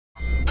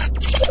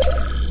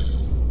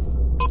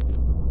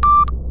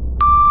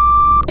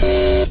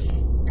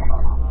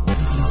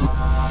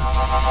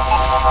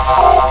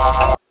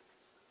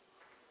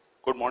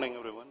morning,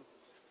 everyone.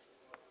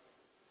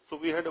 So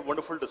we had a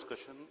wonderful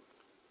discussion.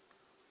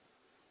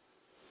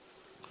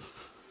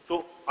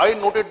 So I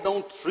noted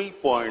down 3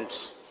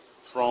 points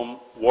from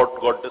what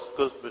got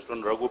discussed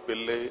Mr. Raghu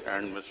Pillai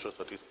and Mr.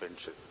 Satish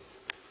Penche.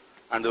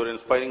 And they were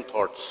inspiring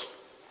thoughts.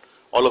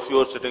 All of you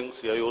are sitting,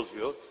 CIOs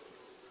here.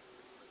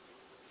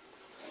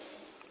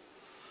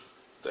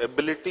 The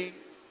ability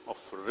of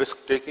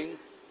risk-taking,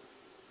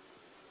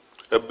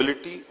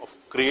 ability of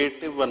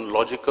creative and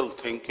logical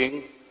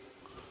thinking,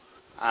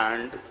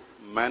 and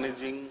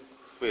managing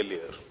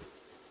failure.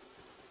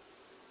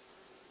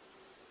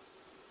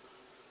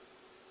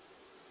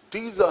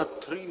 These are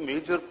 3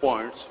 major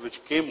points which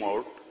came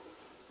out,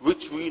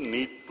 which we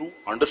need to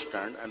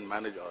understand and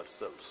manage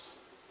ourselves.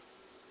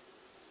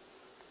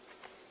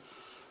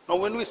 Now,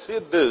 when we say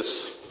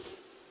this,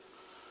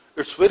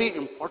 it's very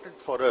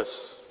important for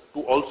us to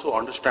also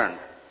understand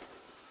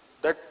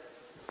that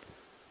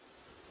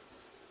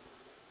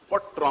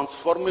what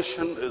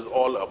transformation is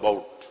all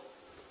about.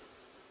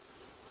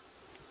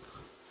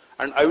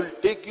 And I will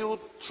take you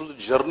through the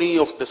journey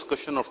of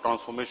discussion of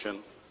transformation,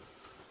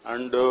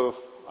 and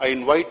I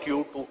invite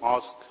you to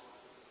ask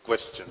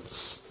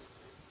questions.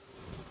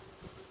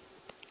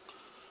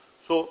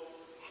 So,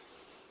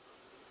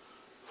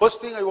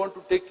 first thing I want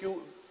to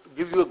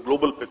give you a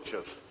global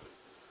picture.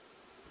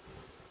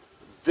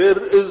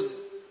 There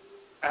is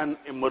an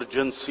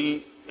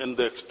emergency in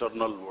the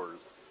external world.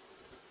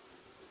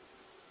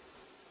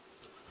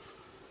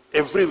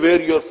 Everywhere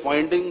you are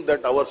finding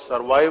that our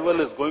survival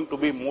is going to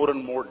be more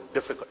and more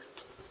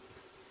difficult.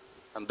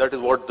 And that is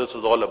what this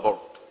is all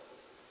about.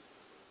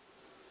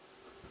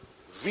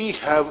 We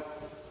have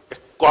a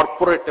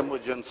corporate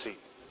emergency,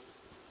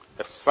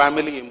 a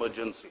family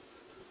emergency.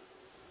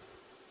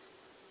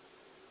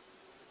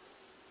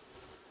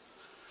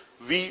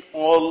 We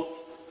all,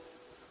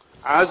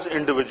 as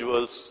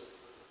individuals,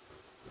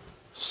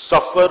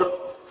 suffer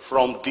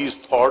from these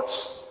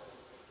thoughts,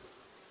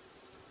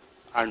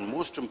 and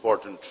most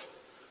important,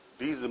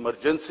 these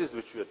emergencies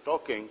which we are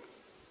talking,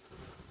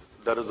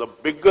 there is a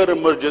bigger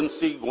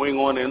emergency going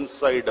on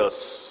inside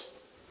us.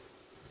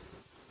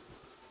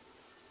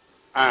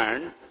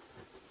 And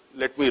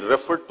let me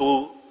refer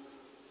to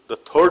the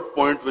third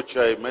point which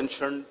I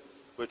mentioned,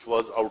 which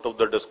was out of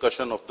the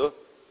discussion of the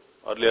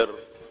earlier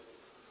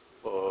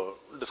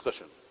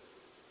discussion.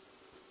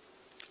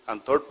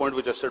 And third point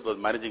which I said was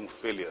managing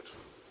failure.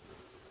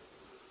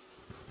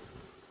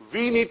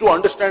 We need to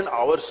understand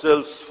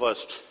ourselves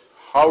first.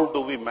 How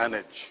do we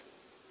manage?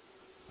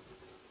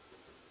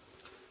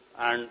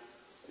 And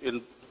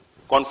in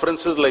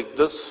conferences like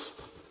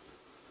this,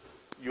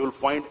 you will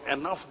find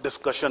enough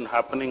discussion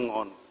happening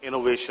on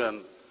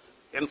innovation,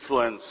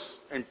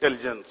 influence,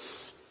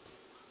 intelligence.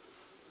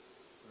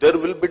 There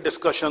will be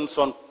discussions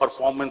on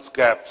performance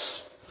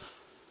gaps.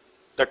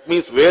 That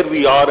means where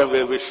we are and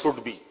where we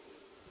should be.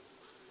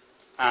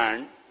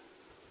 And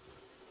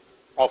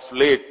of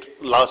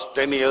late, last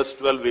 10 years,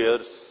 12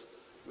 years,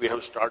 we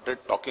have started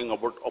talking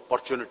about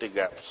opportunity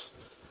gaps,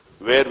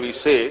 where we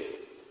say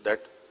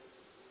that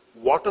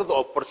what are the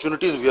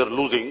opportunities we are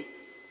losing?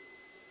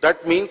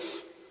 That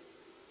means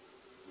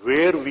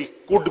where we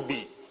could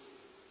be.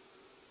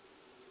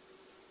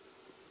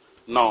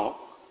 Now,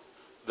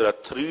 there are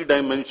 3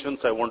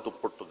 dimensions I want to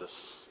put to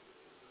this.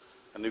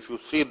 And if you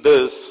see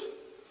this,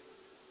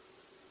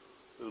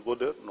 it will go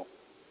there? No.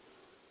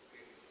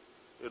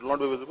 It will not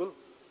be visible?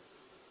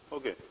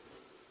 Okay.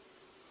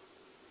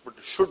 But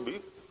it should be.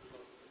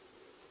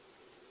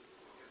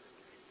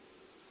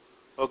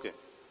 Okay.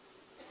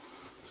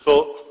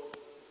 So,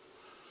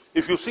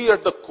 if you see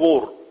at the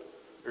core,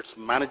 it's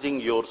managing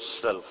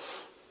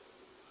yourself.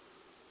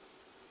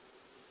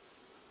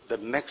 The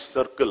next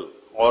circle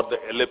or the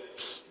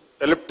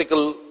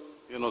elliptical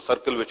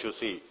circle which you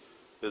see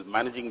is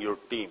managing your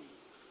team.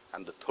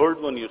 And the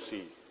third one you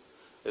see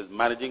is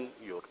managing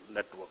your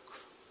network.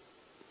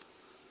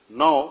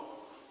 Now,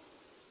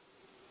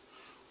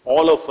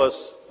 all of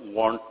us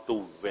want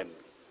to win.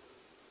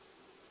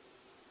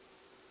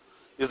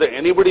 Is there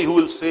anybody who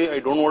will say, I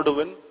don't want to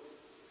win?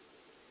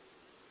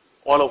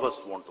 All of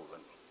us want to win.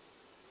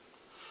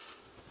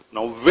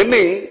 Now,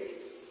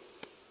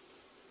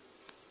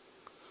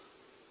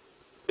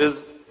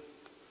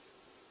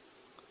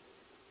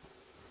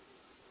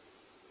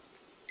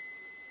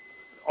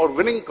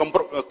 winning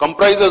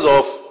comprises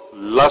of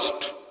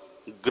lust,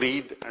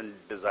 greed, and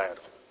desire.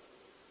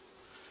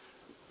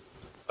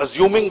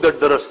 Assuming that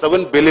there are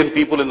 7 billion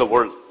people in the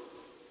world,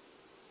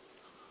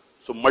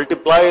 so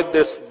multiply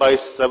this by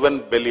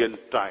 7 billion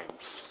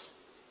times.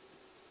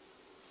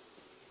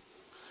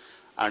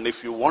 And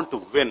if you want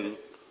to win,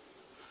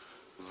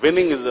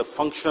 winning is a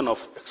function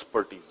of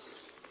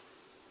expertise.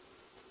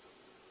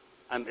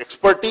 And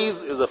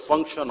expertise is a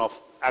function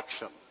of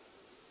action.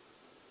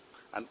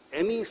 And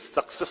any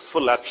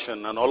successful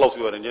action, and all of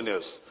you are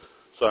engineers,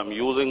 so I'm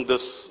using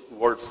this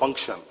word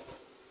function.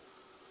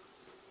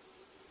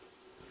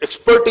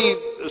 Expertise,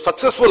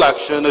 successful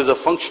action is a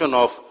function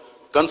of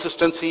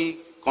consistency,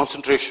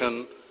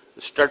 concentration,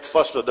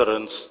 steadfast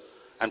adherence,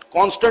 and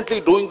constantly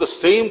doing the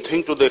same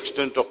thing to the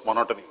extent of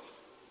monotony.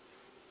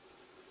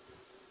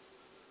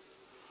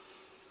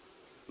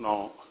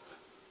 Now,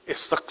 a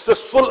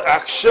successful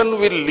action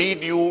will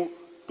lead you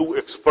to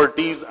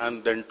expertise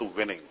and then to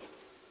winning.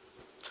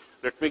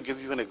 Let me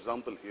give you an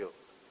example here.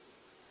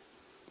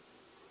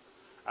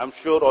 I'm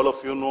sure all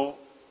of you know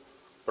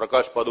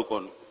Prakash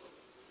Padukone.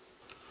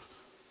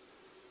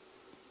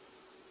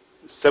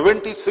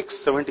 76,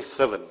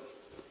 77.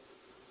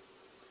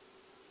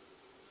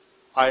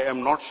 I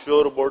am not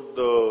sure about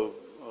the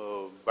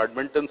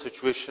badminton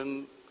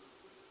situation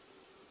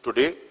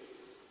today.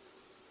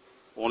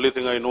 Only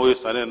thing I know is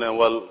Saina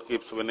Nehwal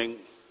keeps winning.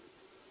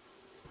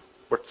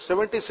 But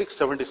 76,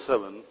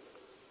 77,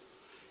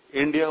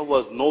 India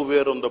was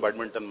nowhere on the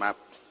badminton map.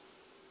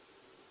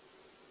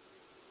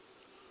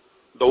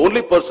 The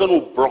only person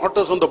who brought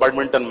us on the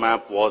badminton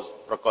map was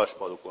Prakash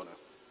Padukone.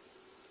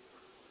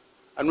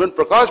 And when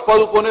Prakash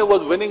Padukone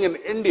was winning in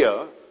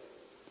India,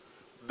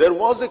 there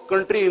was a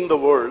country in the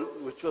world,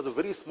 which was a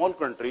very small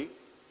country,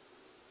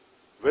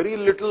 very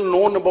little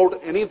known about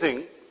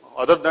anything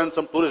other than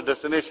some tourist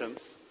destinations.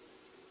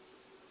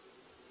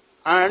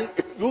 And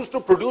it used to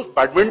produce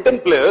badminton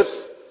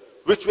players,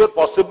 which were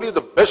possibly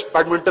the best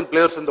badminton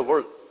players in the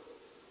world.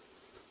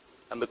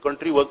 And the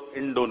country was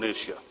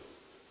Indonesia.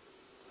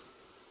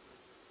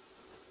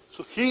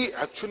 So he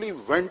actually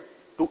went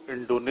to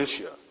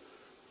Indonesia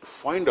to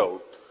find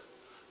out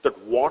that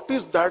what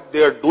is that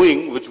they are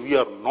doing which we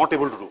are not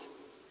able to do.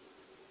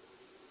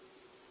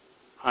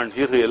 And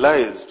he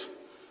realized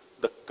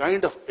the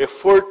kind of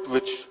effort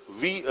which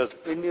we as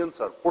Indians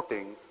are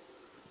putting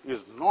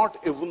is not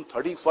even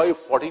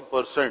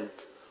 35–40%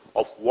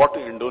 of what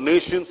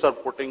Indonesians are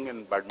putting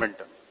in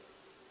badminton.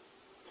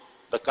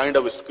 The kind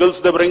of skills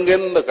they bring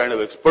in, the kind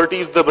of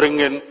expertise they bring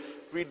in,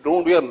 we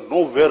are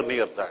nowhere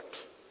near that.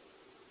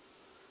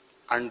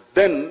 And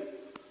then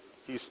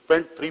he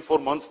spent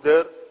 3–4 months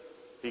there.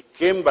 He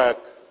came back.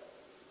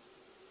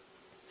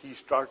 He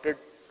started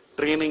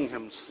training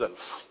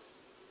himself.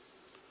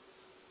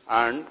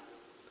 And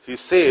he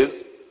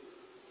says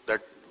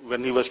that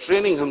when he was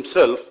training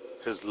himself,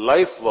 his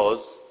life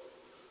was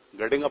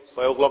getting up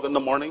 5 o'clock in the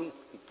morning,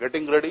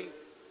 getting ready,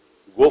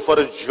 go for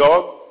a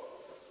jog,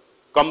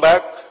 come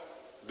back,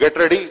 get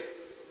ready,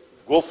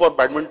 go for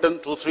badminton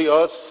 2–3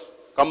 hours,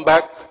 come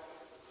back,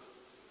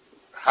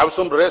 have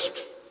some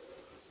rest,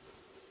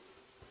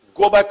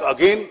 go back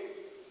again,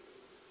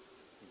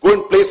 go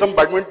and play some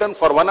badminton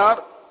for 1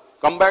 hour,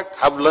 come back,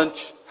 have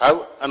lunch,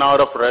 have an hour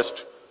of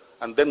rest,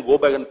 and then go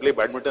back and play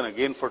badminton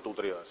again for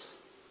 2–3 hours.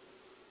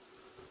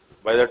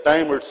 By the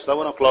time it's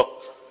 7 o'clock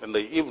in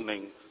the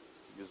evening,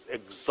 he is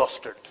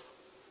exhausted.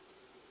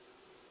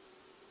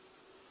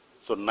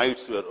 So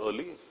nights were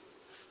early.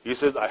 He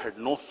says, I had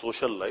no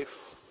social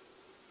life,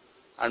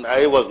 and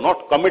I was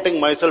not committing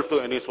myself to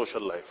any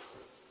social life.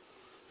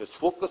 His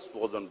focus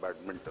was on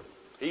badminton.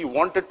 He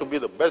wanted to be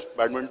the best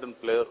badminton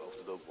player of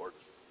the world.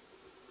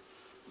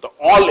 The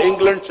All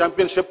England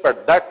Championship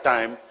at that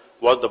time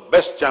was the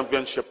best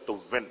championship to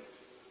win,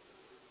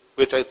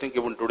 which I think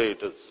even today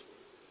it is.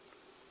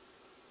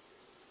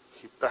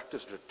 He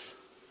practiced it.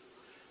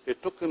 It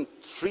took him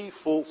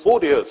 4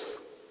 years.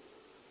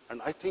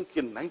 And I think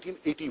in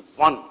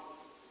 1981,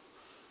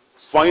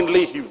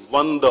 finally he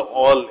won the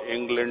All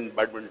England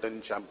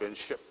Badminton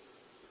Championship.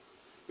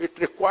 It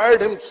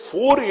required him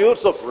 4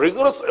 years of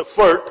rigorous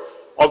effort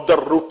of the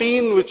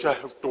routine which I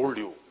have told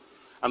you.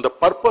 And the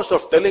purpose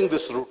of telling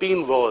this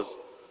routine was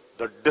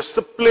the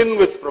discipline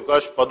which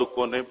Prakash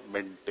Padukone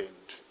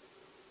maintained.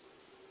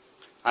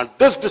 And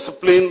this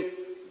discipline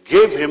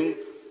gave him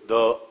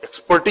the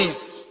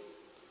expertise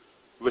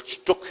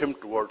which took him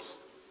towards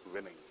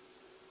winning.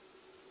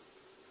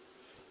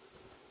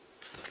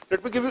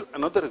 Let me give you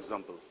another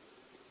example.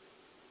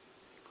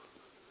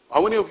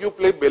 How many of you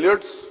play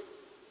billiards?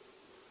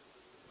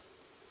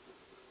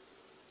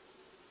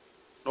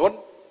 No one?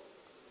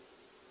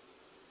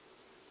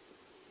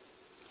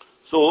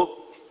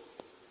 So,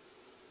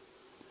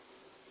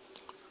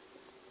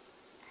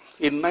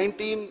 in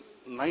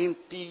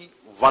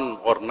 1991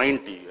 or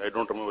 90, I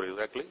don't remember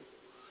exactly,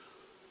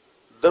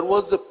 there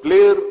was a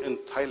player in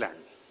Thailand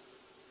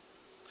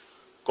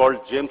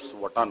called James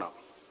Watana.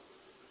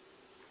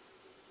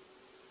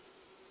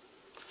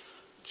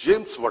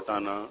 James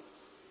Watana,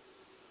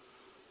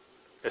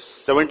 a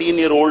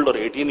 17-year-old or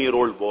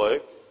 18-year-old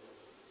boy,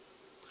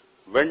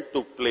 went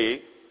to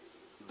play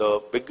the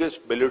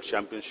biggest billiard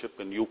championship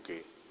in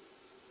UK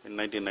in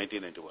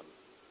 1990-91.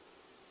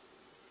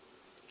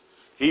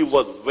 He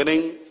was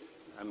winning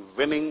and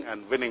winning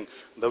and winning.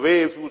 The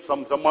way, if you,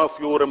 some of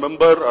you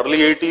remember early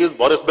 80s,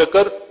 Boris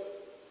Becker,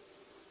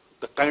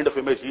 the kind of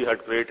image he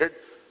had created.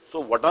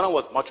 So Watana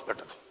was much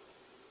better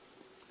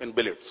in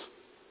billiards.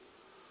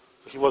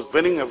 He was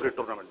winning every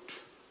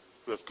tournament.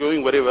 He was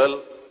queuing very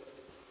well.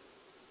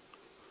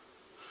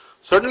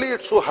 Suddenly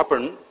it so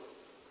happened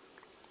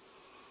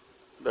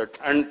that,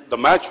 and the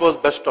match was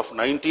best of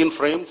 19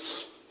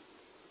 frames.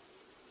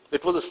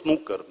 It was a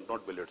snooker,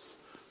 not billiards.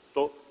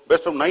 So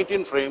best of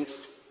 19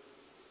 frames.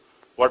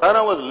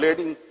 Watana was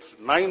leading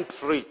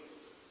 9–3.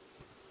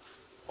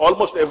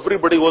 Almost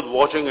everybody was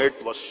watching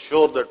it, was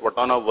sure that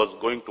Watana was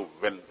going to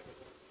win.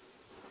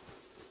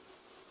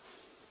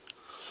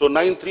 So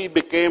 9-3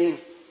 became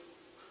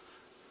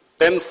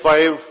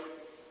 10-5,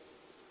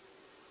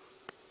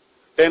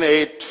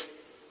 10-8,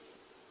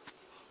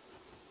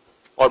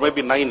 or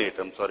maybe 9-8,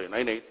 I'm sorry,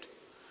 9-8.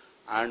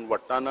 And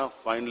Watana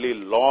finally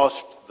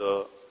lost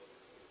the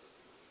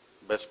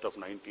best of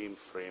 19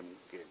 frame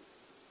game.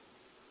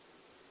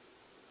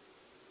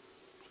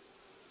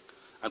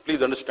 And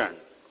please understand,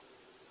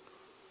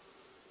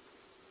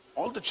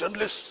 all the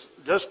journalists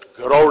just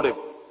garrowed him.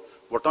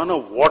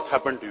 Watana, what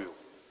happened to you?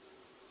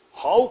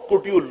 How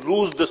could you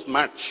lose this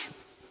match?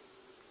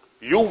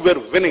 You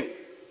were winning.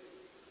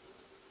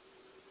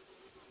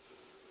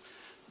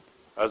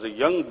 As a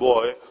young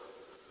boy,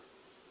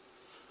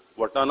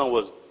 Watana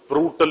was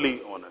brutally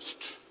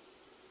honest.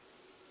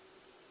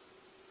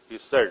 He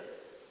said,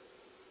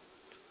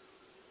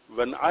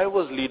 when I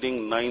was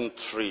leading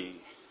 9-3,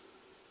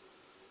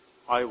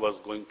 I was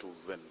going to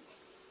win.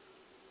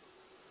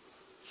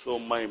 So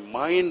my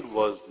mind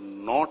was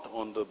not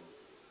on the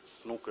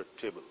snooker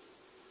table.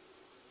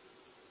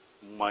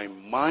 My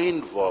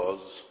mind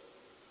was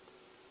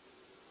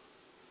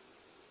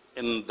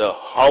in the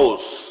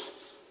house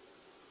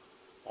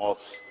of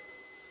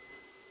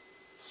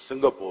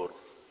Singapore,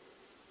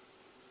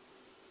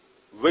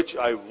 which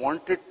I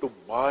wanted to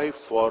buy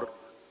for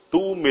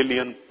 £2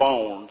 million,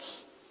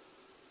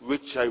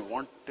 which I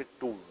wanted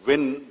to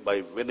win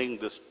by winning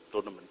this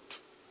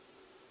tournament.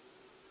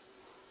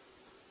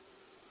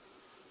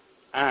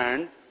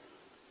 And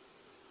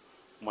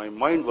my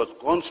mind was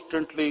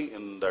constantly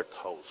in that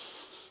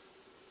house.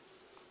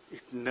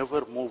 It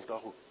never moved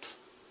out.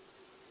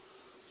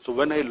 So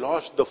when I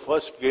lost the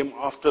first game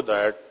after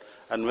that,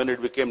 and when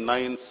it became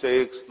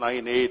 9-6,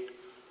 9-8,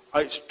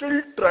 I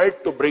still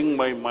tried to bring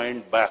my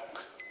mind back.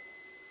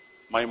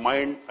 My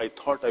mind, I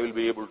thought I will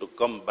be able to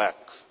come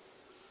back.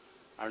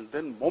 And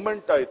then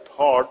moment I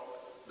thought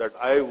that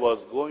I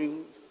was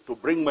going to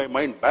bring my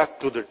mind back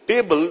to the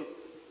table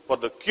for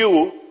the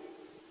cue,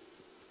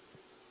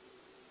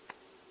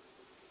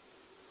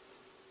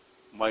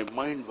 my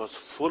mind was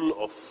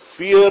full of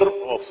fear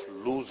of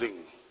losing.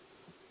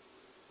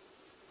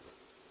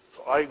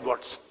 So I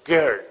got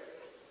scared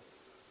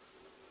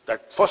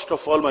that first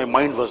of all my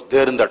mind was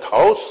there in that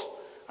house,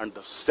 and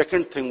the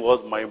second thing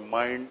was my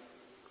mind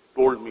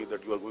told me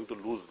that you are going to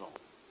lose now.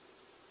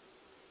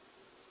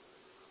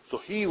 So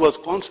he was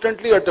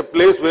constantly at a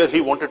place where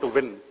he wanted to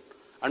win,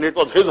 and it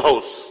was his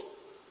house,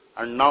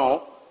 and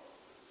now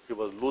he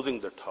was losing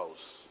that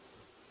house.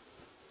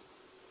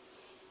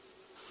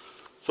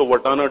 So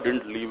Watana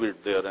didn't leave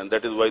it there, and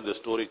that is why the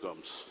story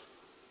comes.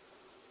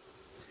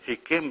 He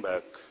came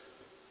back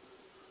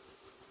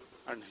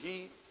and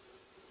he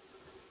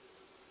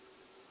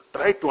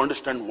tried to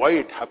understand why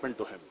it happened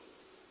to him.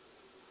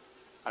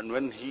 And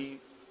when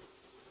he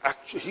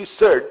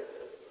said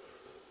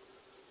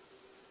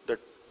that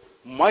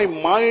my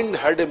mind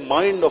had a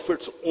mind of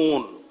its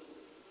own,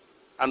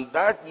 and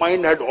that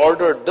mind had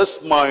ordered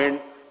this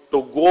mind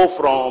to go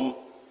from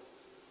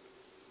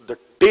the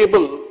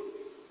table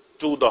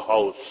to the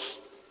house.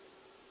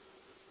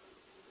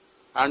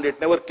 And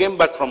it never came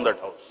back from that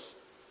house.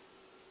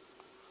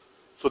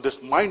 So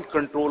this mind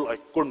control I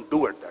couldn't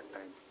do at that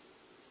time.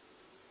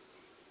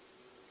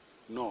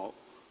 No,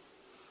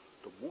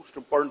 the most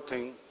important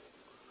thing,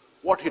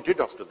 what he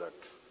did after that,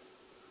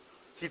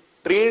 he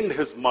trained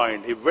his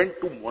mind. He went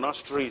to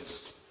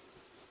monasteries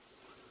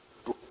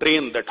to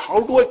train that. How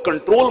do I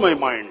control my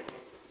mind?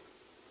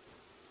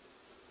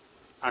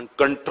 And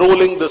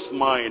controlling this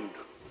mind,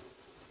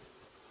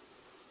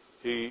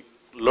 he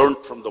learned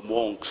from the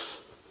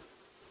monks.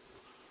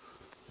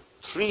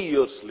 3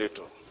 years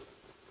later,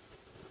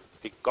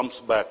 he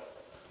comes back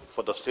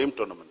for the same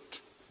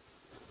tournament.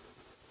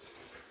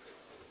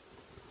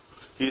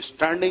 He is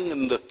standing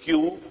in the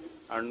queue,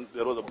 and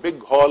there was a big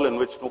hall in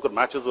which snooker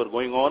matches were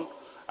going on,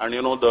 and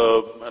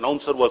the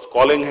announcer was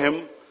calling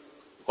him,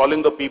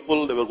 calling the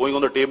people. They were going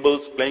on the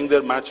tables, playing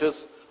their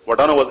matches.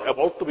 Watana was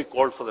about to be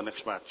called for the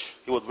next match.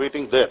 He was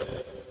waiting there.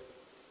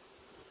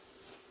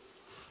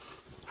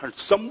 And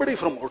somebody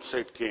from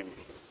outside came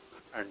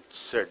and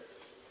said,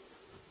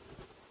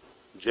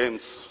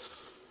 James,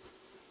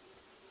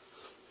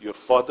 your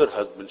father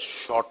has been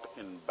shot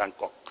in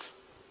Bangkok.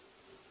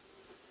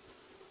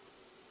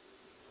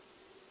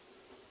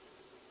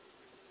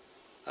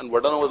 And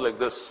Watana was like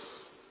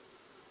this.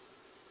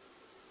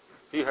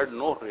 He had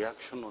no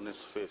reaction on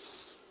his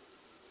face.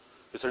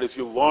 He said, if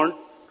you want,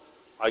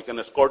 I can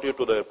escort you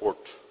to the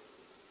airport.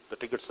 The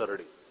tickets are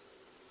ready.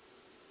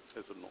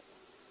 I said, no.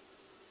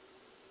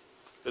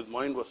 His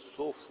mind was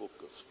so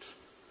focused.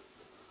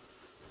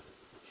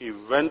 He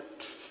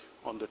went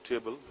on the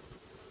table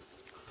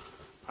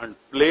and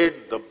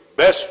played the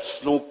best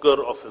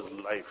snooker of his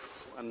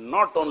life. And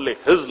not only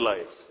his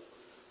life,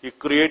 he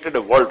created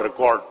a world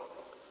record.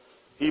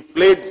 He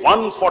played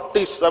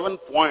 147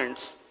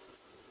 points,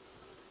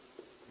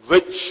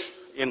 which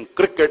in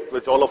cricket,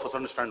 which all of us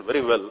understand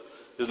very well,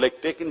 is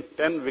like taking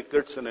 10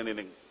 wickets in an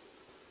inning.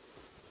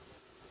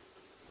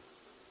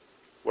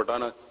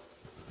 Watana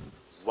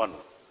won.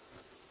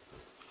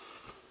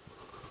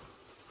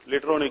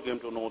 Later on he came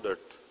to know that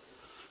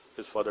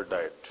his father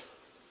died.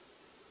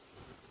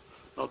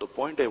 Now the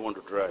point I want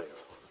to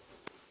drive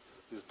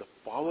is the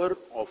power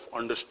of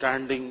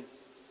understanding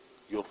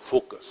your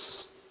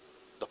focus,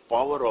 the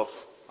power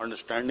of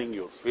understanding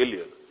your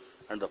failure,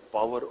 and the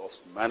power of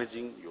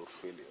managing your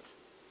failure.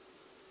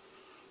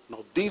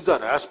 Now these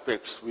are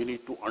aspects we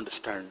need to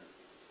understand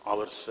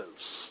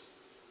ourselves.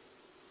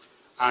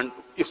 And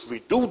if we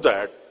do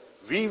that,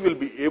 we will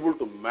be able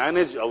to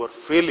manage our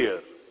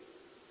failure.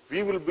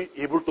 We will be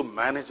able to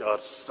manage our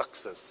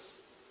success.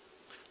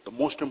 The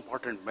most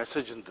important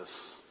message in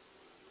this,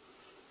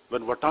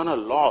 when Vatana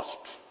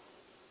lost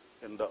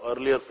in the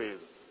earlier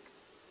phase,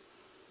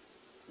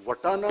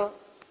 Vatana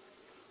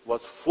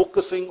was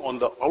focusing on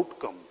the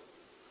outcome.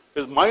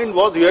 His mind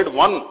was he had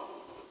won.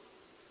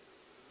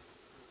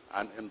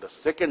 And in the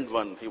second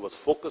one, he was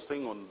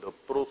focusing on the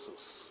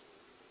process.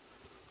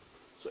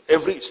 So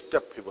every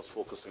step he was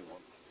focusing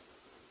on.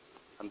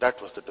 And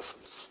that was the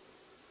difference.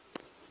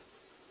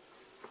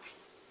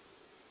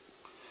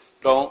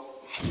 Now,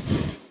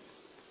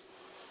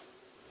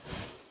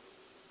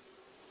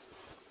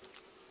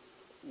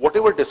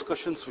 whatever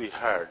discussions we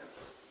had,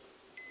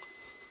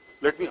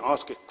 let me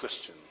ask a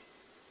question.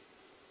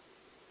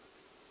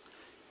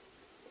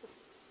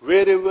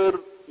 Wherever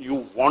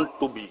you want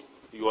to be,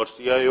 you are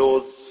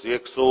CIOs,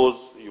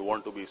 CXOs, you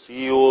want to be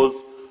CEOs,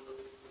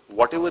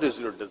 whatever is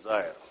your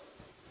desire,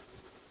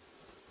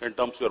 in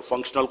terms of your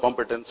functional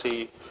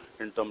competency,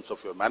 in terms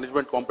of your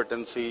management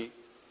competency,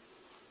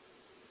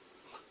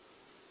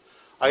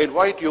 I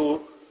invite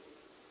you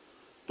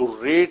to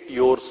rate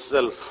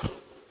yourself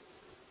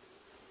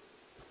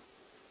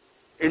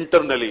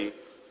internally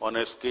on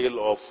a scale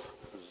of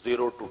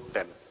 0 to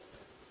 10.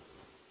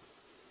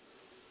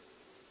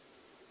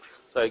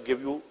 So I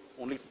give you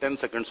only 10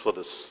 seconds for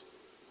this.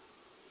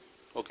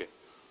 Okay.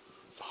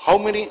 So how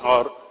many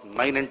are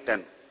 9 and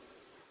 10?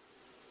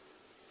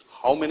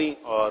 How many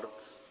are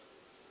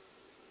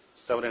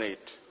 7 and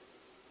 8?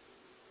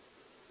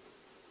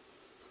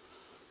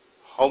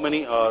 How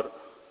many are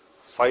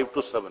 5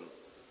 to 7?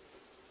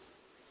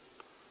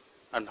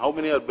 And how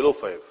many are below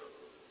 5?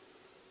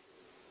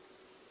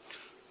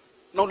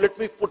 Now let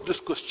me put this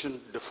question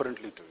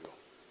differently to you.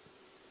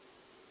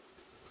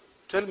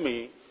 Tell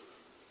me,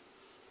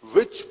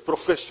 which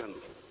profession,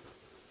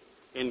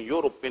 in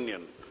your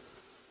opinion,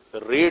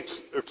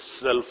 rates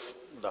itself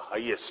the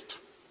highest,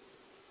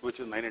 which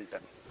is 9 and 10?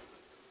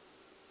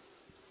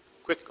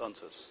 Quick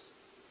answers.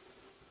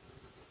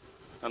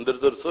 And there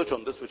is a research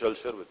on this which I'll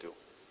share with you.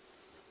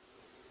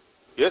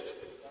 Yes?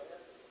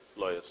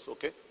 Lawyers,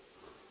 okay.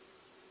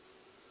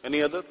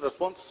 Any other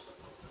response?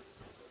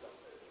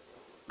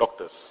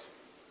 Doctors.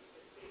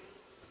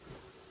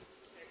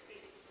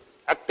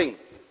 Acting.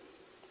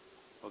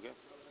 Okay.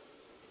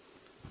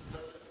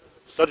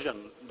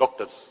 Surgeon,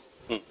 doctors.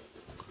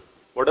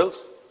 What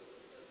else?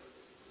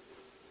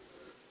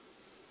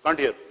 Can't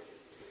hear.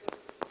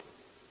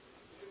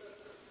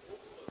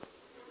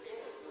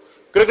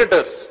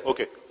 Cricketers,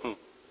 okay.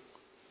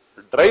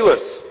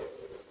 Drivers.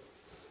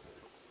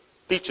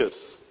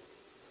 Teachers.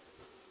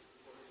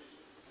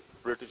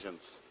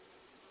 Politicians.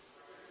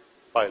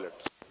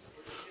 Pilots.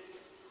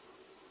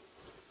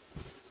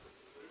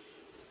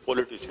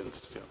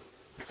 Politicians, yeah.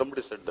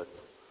 Somebody said that.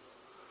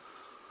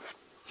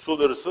 So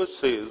the research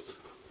says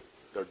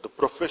that the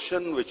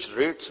profession which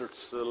rates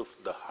itself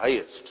the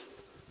highest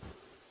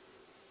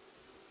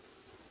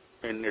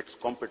in its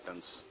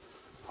competence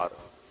are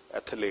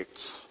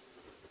athletes.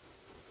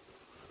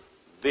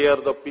 They are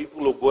the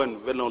people who go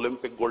and win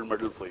Olympic gold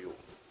medal for you.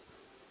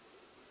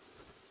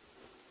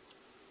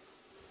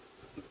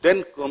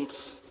 Then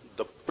comes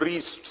the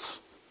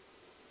priests.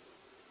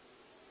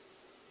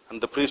 And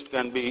the priest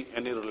can be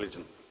any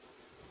religion.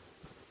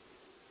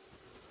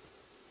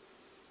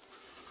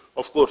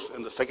 Of course,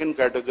 in the second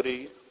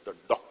category, the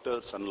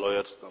doctors and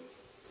lawyers come.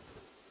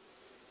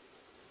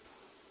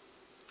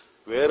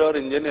 Where are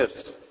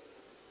engineers?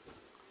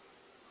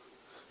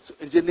 So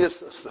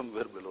engineers are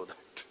somewhere below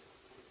that.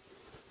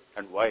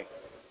 And why?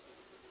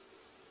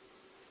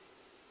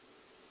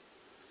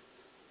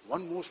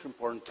 One most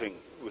important thing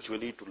which we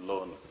need to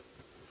learn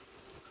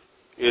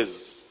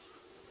is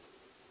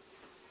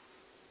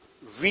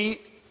we,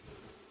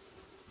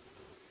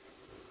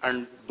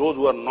 and those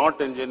who are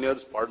not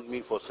engineers, pardon me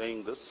for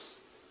saying this,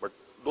 but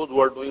those who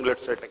are doing,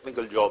 let's say,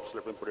 technical jobs,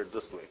 let me put it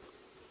this way.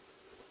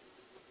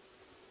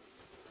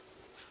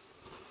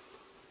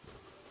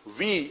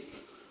 We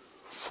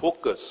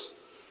focus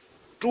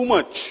too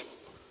much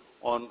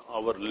on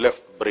our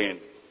left brain,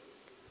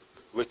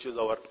 which is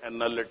our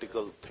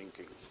analytical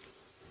thinking.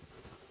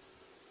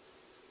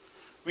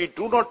 We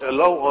do not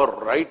allow our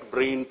right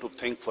brain to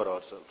think for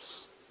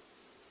ourselves,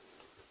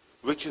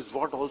 which is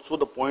what also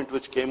the point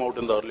which came out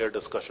in the earlier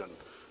discussion.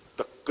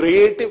 The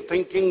creative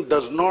thinking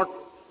does not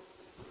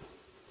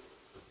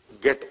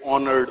get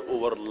honored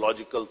over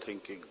logical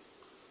thinking.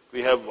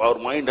 Our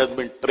mind has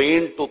been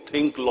trained to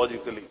think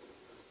logically.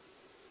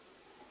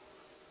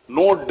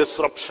 No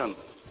disruption.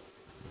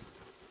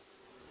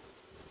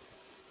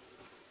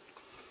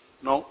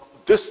 Now,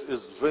 this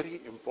is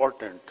very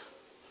important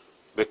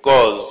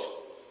because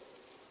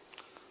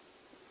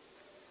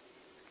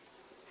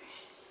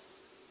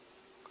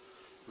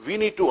we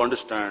need to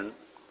understand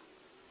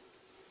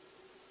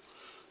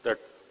that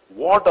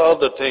what are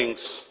the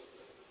things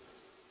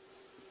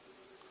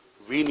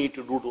we need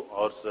to do to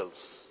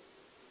ourselves.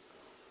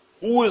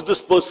 Who is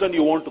this person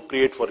you want to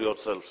create for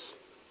yourself?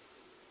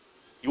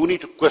 You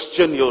need to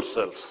question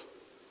yourself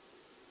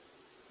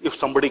if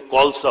somebody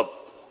calls up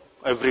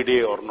every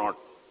day or not.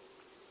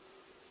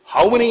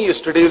 How many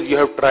yesterdays you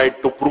have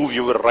tried to prove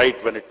you were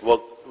right when it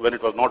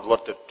was not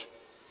worth it?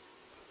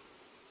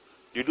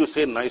 Did you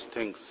say nice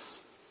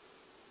things?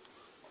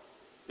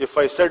 If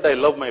I said I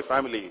love my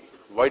family,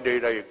 why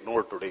did I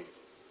ignore today?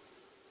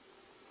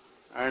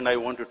 And I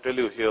want to tell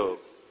you here,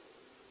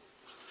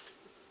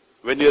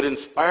 when you're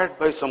inspired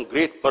by some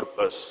great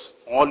purpose,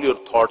 all your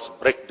thoughts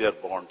break their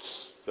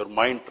bonds. Your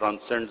mind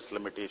transcends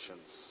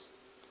limitations.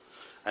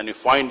 And you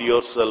find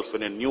yourself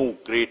in a new,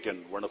 great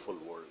and wonderful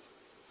world.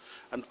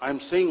 And I'm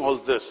saying all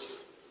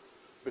this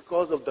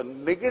because of the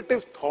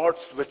negative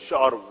thoughts which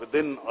are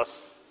within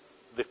us,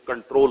 they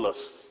control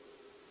us.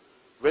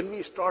 When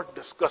we start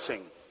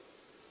discussing,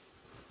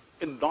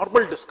 in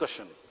normal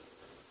discussion,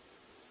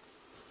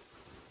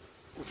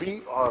 have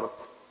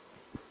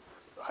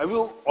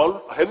you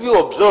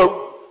observed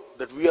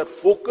that we are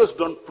focused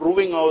on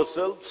proving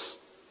ourselves?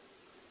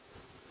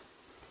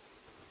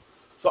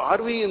 So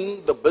are we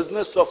in the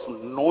business of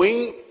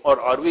knowing or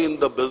are we in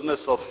the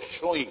business of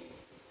showing?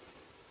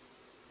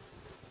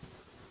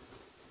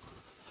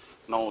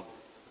 Now,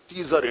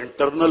 these are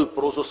internal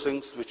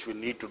processings which we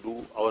need to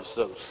do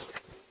ourselves.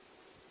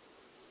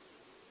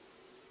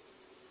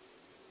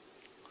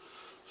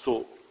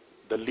 So,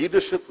 the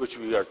leadership which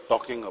we are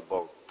talking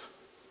about,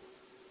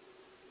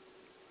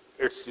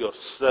 it's your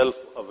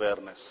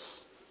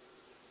self-awareness.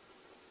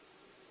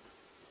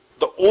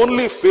 The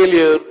only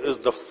failure is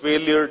the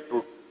failure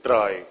to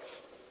try,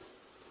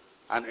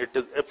 and it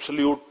is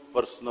absolute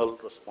personal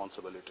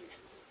responsibility.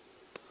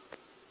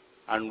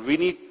 And we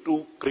need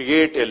to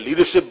create a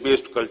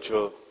leadership-based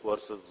culture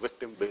versus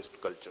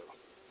victim-based culture.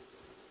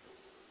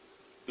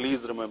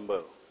 Please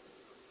remember,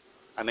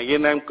 and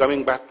again I'm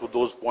coming back to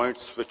those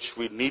points which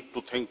we need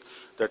to think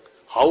that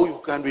how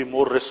you can be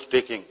more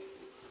risk-taking,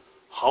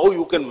 how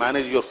you can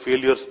manage your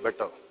failures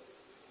better,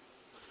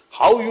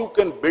 how you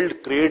can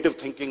build creative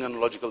thinking and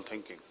logical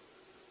thinking.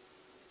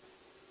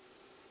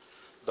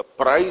 The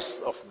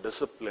price of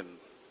discipline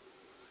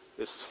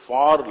is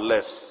far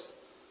less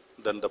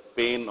than the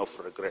pain of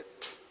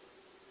regret.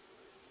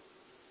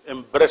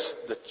 Embrace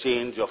the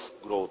change of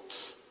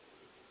growth.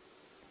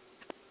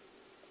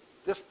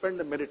 Just spend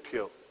a minute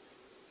here.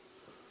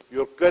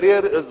 Your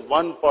career is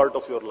one part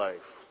of your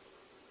life.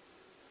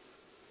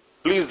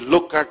 Please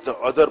look at the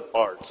other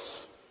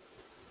parts.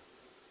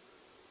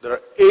 There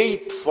are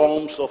 8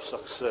 forms of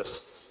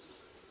success.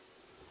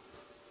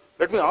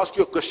 Let me ask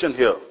you a question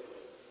here.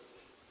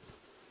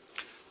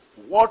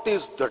 What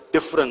is the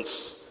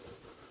difference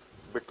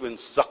between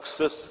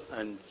success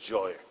and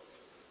joy?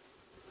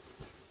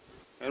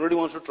 Anybody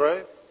wants to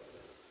try?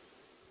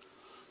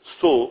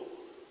 So,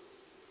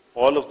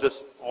 all of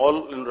this,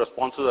 all in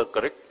responses are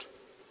correct.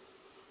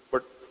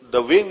 But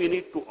the way we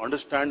need to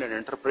understand and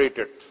interpret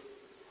it,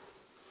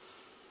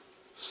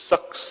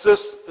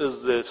 success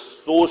is a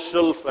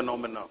social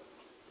phenomenon.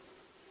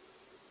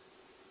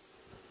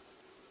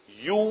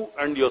 You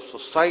and your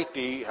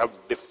society have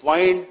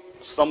defined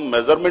some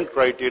measurement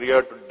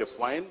criteria to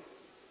define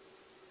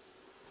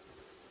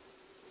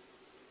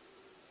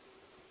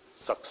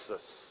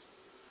success.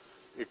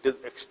 It is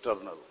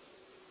external.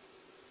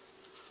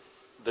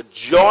 The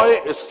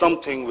joy is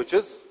something which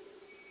is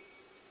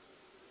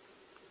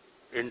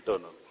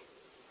internal.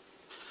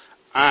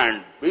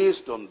 And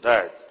based on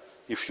that,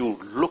 if you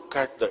look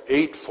at the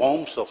 8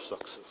 forms of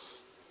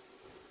success,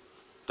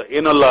 the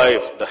inner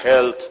life, the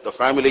health, the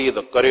family,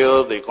 the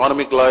career, the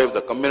economic life,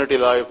 the community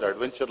life, the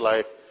adventure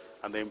life,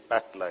 and the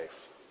impact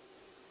life.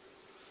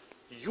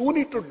 You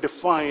need to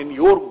define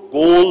your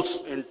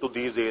goals into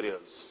these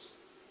areas.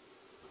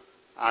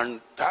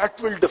 And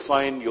that will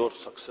define your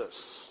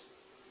success.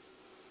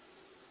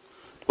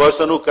 The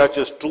person who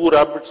catches 2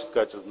 rabbits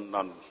catches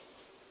none.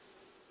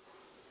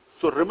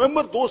 So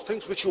remember those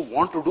things which you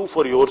want to do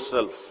for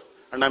yourself.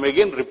 And I'm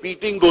again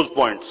repeating those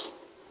points.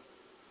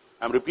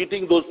 I'm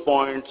repeating those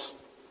points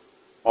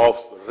of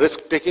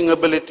risk-taking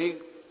ability,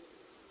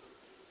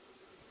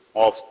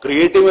 of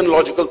creative and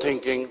logical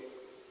thinking,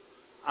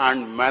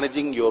 and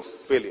managing your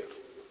failure.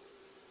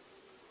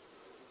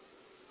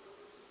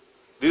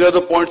 These are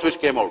the points which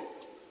came out.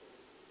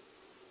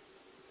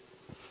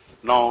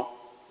 Now,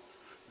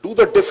 do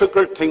the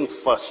difficult thing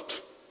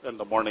first in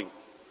the morning.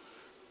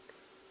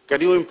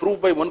 Can you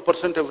improve by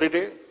 1% every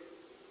day?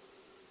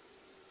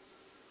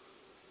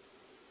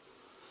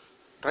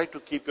 Try to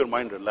keep your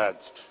mind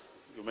relaxed.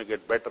 You may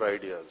get better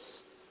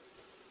ideas.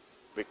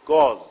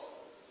 Because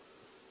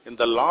in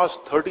the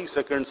last 30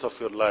 seconds of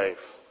your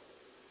life,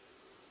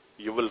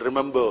 you will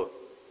remember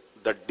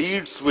the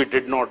deeds we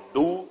did not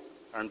do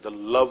and the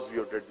love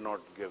you did not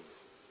give.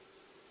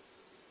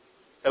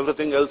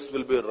 Everything else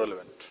will be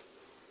irrelevant.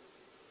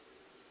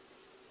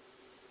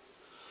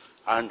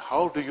 And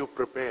how do you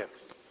prepare?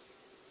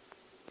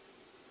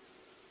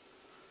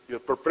 your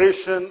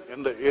preparation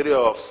in the area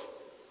of,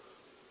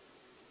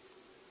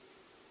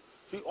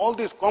 see, all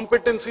these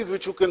competencies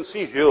which you can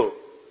see here,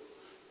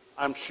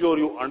 I'm sure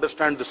you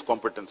understand this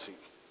competency.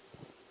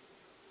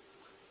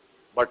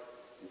 But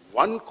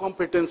one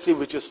competency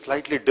which is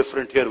slightly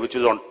different here, which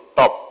is on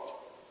top.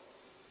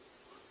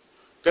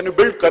 Can you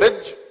build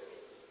courage?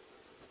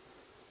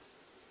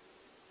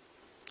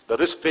 The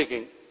risk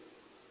taking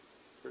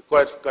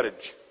requires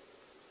courage.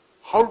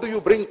 How do you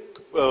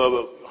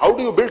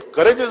build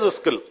courage as a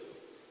skill?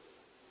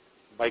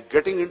 By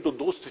getting into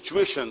those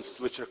situations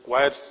which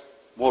requires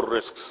more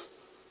risks,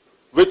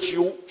 which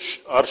you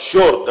are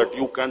sure that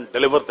you can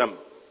deliver them,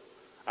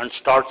 and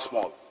start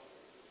small.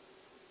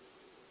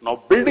 Now,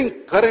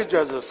 building courage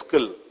as a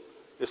skill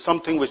is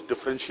something which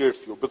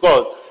differentiates you,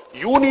 because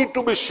you need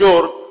to be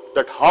sure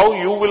that how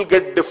you will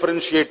get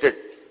differentiated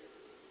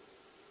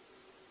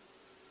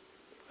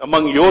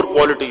among your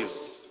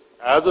qualities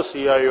as a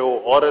CIO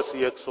or a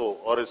CXO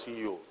or a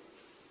CEO.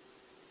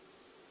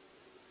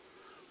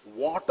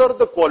 What are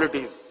the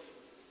qualities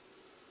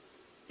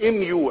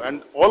in you?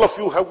 And all of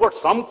you have got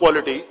some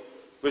quality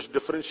which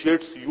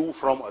differentiates you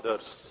from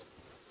others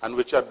and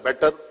which are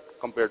better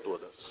compared to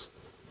others.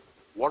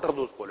 What are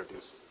those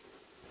qualities?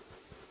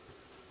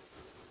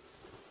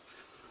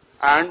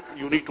 And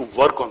you need to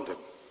work on them.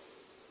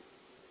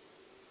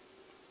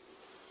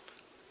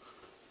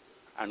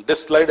 And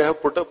this slide I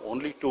have put up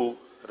only to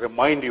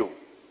remind you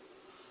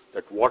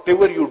that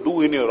whatever you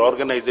do in your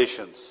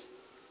organizations,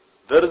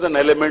 there is an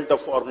element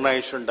of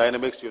organization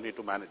dynamics you need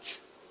to manage.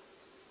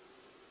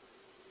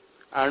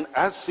 And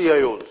as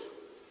CIOs,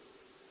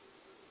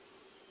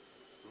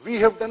 we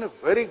have done a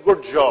very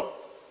good job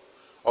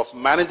of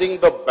managing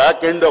the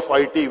back end of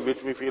IT,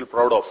 which we feel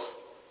proud of.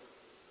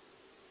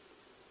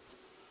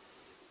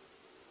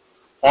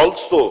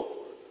 Also,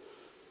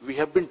 we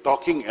have been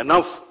talking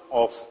enough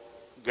of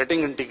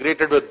getting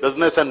integrated with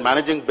business and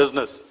managing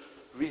business.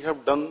 We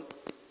have done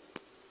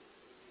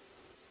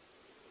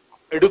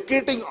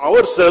educating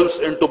ourselves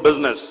into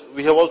business.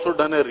 We have also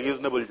done a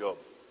reasonable job.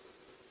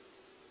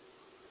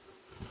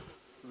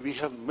 We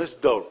have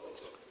missed out,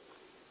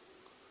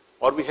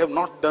 or we have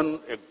not done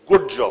a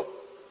good job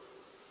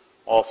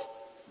of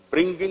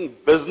bringing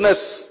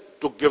business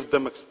to give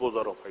them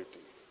exposure of IT.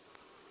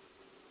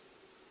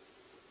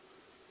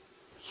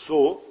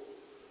 So,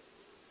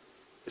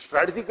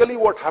 strategically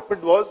what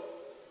happened was,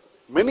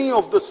 many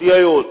of the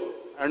CIOs,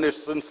 and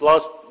it's since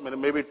last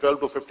maybe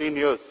 12 to 15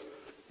 years,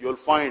 you'll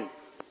find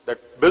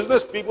that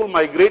business people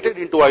migrated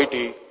into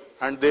IT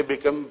and they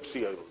become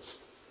CIOs.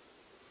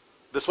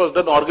 This was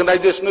done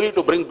organizationally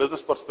to bring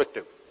business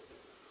perspective.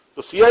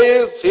 So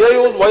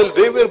CIOs, while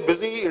they were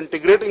busy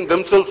integrating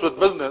themselves with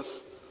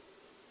business,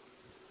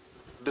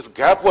 this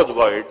gap was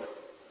wide.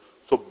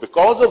 So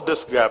because of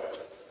this gap,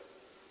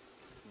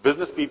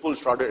 business people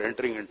started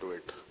entering into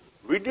it.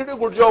 We did a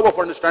good job of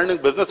understanding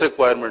business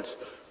requirements,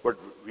 but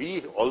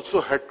we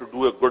also had to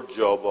do a good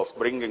job of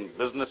bringing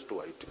business to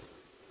IT.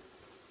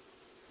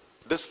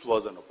 This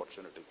was an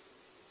opportunity,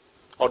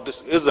 or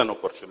this is an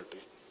opportunity.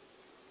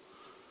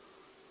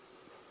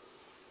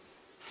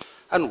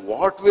 And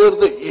what were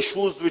the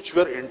issues which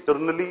were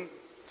internally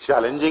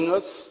challenging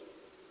us?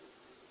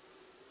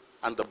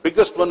 And the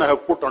biggest one I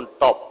have put on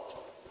top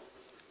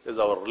is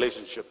our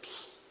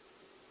relationships.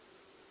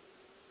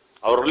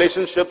 Our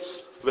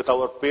relationships with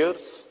our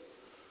peers.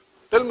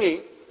 Tell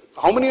me,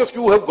 how many of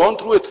you have gone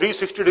through a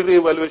 360-degree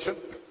evaluation?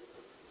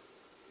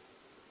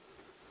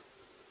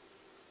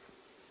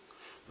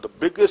 The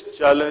biggest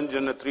challenge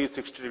in a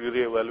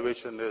 360-degree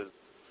evaluation is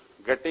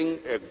getting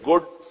a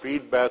good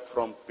feedback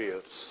from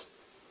peers.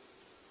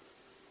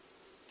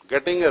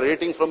 Getting a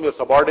rating from your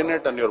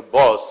subordinate and your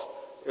boss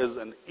is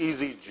an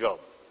easy job.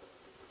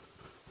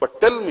 But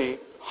tell me,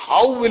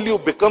 how will you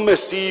become a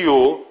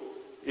CEO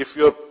if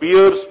your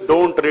peers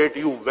don't rate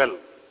you well?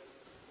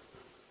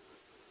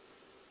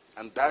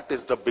 And that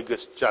is the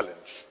biggest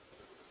challenge.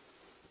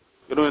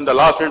 You know, in the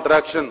last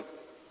interaction,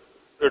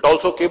 it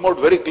also came out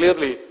very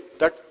clearly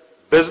that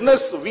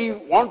business, we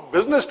want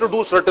business to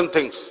do certain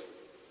things.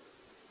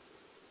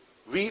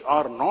 We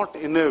are not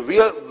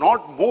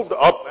moved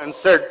up and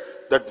said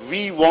that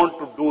we want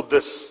to do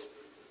this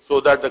so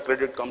that the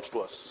credit comes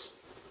to us.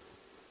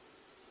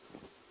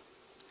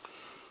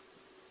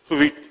 So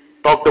we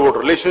talked about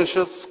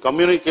relationships,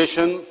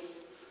 communication,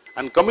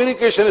 and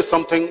communication is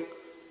something,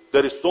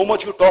 there is so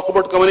much you talk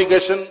about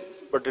communication,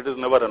 but it is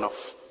never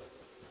enough.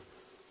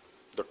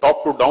 The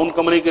top to down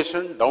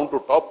communication, down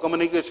to top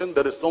communication,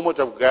 there is so much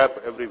of gap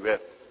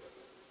everywhere.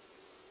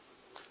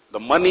 The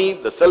money,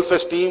 the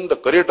self-esteem, the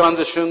career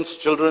transitions,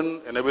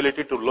 children,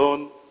 inability to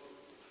learn.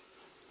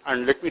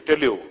 And let me tell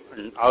you,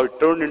 I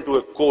turned into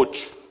a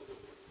coach,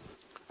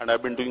 and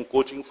I've been doing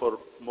coaching for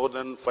more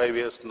than 5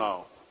 years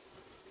now.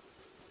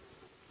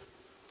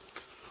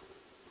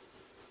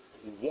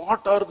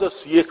 What are the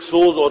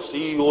CXOs or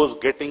CEOs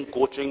getting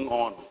coaching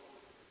on?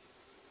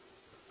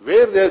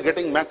 Where they are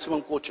getting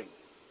maximum coaching?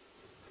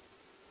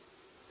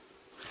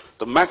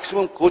 The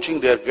maximum coaching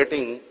they are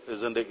getting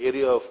is in the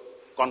area of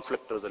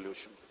conflict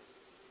resolution.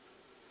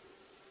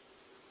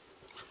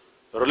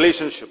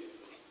 relationship,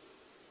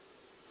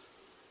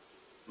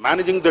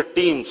 managing the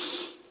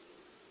teams.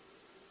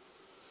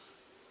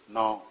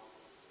 Now,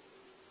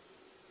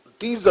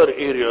 these are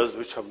areas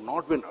which have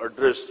not been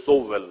addressed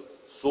so well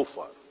so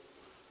far.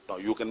 Now,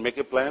 you can make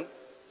a plan,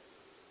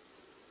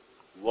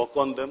 work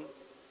on them,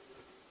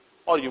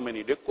 or you may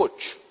need a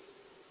coach.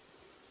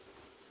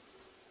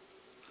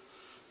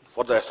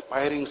 For the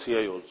aspiring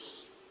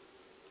CIOs,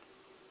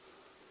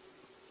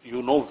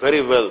 you know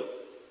very well,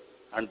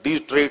 and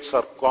these traits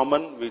are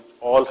common, which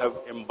all have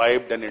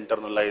imbibed and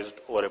internalized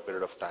over a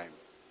period of time.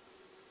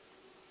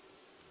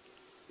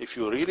 If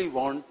you really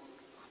want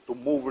to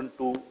move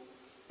into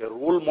a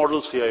role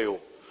model CIO,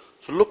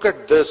 so look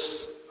at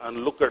this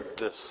and look at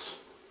this.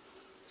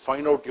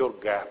 Find out your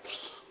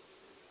gaps.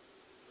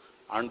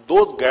 And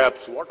those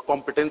gaps, what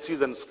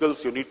competencies and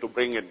skills you need to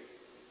bring in.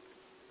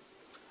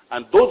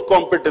 And those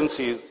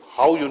competencies,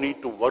 how you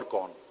need to work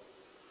on.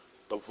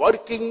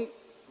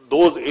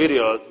 Those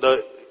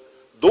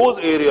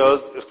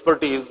areas,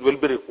 expertise will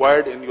be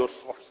required in your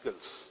soft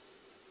skills.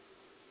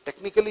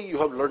 Technically, you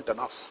have learnt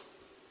enough.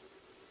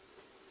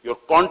 Your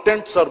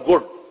contents are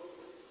good,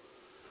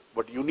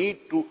 but you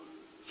need to.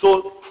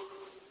 So,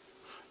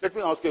 let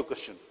me ask you a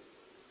question.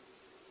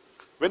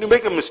 When you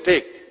make a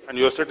mistake and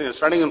you are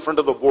standing in front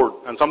of the board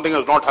and something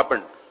has not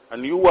happened,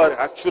 and you are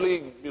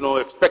actually,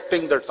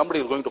 expecting that somebody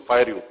is going to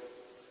fire you,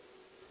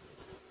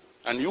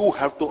 and you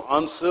have to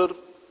answer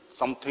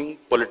something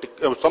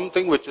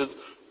which is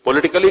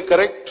politically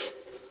correct,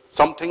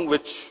 something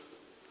which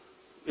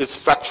is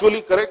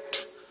factually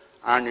correct,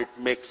 and it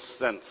makes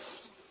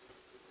sense.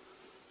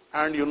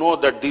 And you know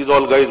that these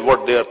all guys,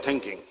 what they are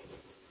thinking.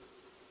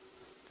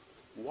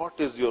 What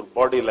is your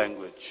body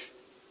language?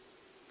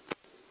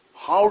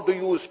 How do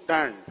you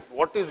stand?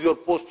 What is your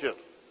posture?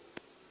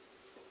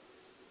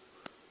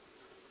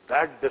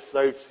 That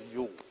decides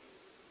you.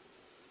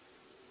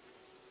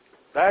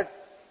 That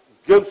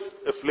gives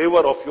a flavor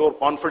of your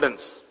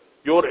confidence,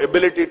 your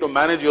ability to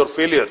manage your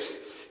failures,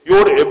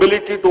 your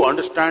ability to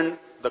understand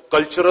the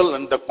cultural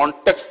and the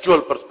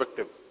contextual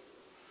perspective.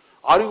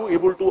 Are you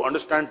able to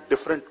understand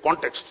different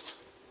contexts?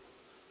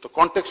 The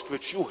context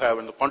which you have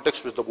and the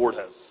context which the board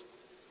has.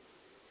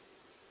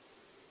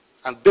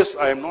 And this,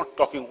 I am not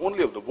talking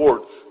only of the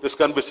board. This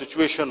can be a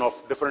situation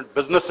of different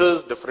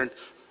businesses,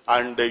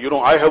 and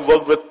I have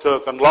worked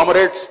with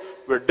conglomerates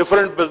with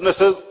different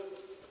businesses.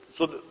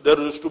 So there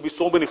used to be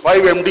so many,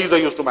 5 MDs I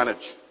used to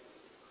manage.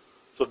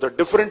 So the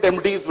different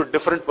MDs with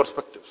different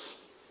perspectives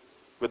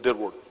with their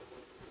board.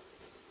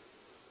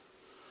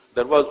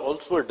 There was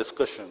also a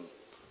discussion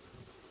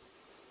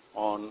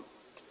on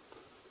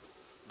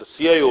the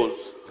CIOs.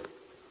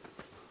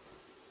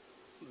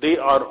 They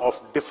are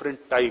of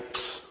different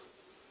types.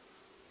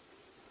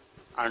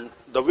 And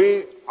the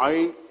way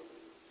I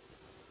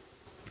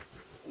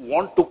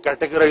want to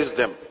categorize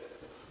them,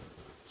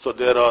 so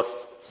there are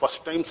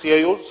first-time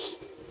CIOs,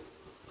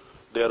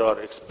 there are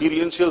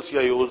experiential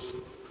CIOs,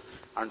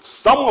 and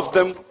some of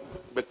them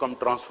become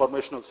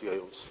transformational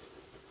CIOs.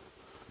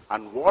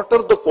 And what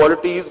are the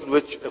qualities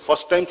which a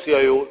first-time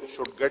CIO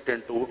should get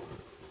into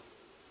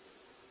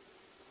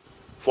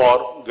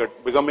for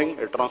becoming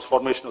a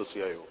transformational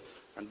CIO?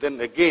 And then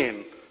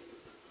again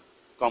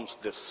comes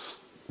this.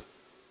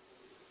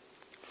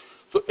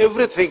 So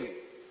everything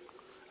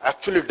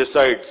actually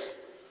decides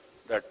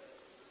that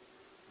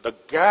the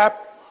gap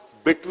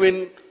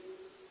between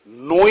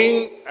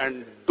knowing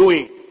and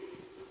doing,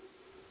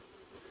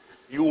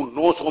 you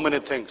know so many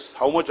things,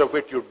 how much of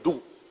it you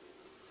do.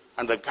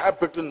 And the gap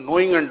between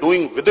knowing and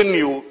doing within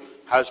you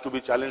has to be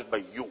challenged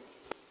by you.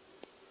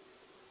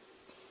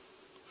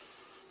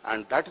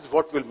 And that is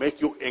what will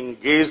make you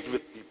engaged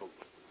with people.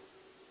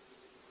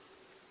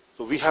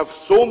 So we have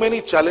so many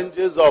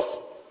challenges of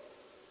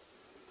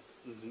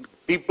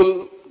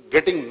people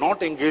getting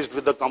not engaged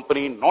with the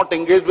company, not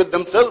engaged with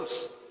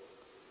themselves.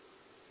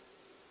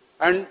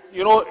 And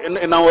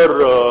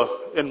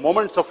in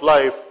moments of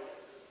life,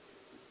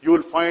 you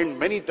will find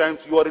many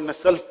times you are in a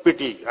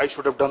self-pity. I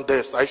should have done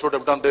this, I should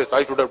have done this,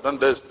 I should have done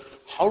this.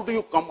 How do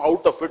you come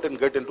out of it and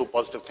get into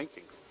positive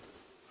thinking?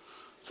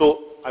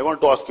 So I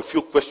want to ask a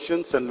few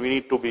questions, and we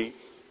need to be.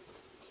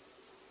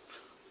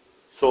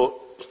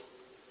 So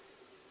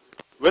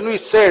when we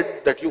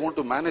said that you want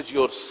to manage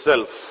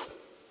yourself,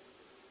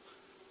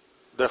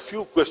 there are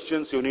few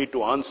questions you need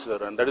to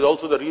answer, and that is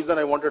also the reason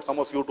I wanted some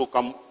of you to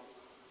come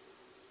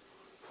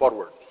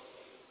forward.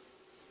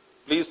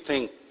 Please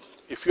think,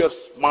 if you are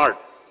smart,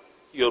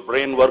 your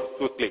brain works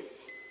quickly.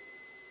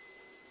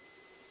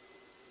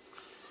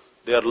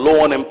 They are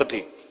low on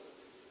empathy.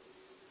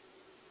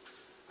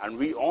 And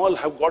we all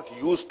have got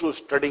used to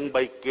studying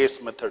by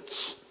case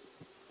methods.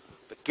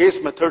 The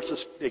case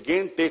methods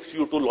again takes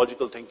you to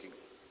logical thinking.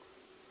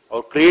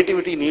 Our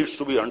creativity needs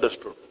to be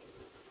understood.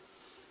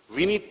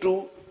 We need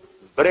to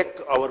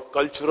break our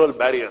cultural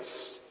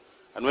barriers.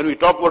 And when we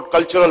talk about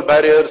cultural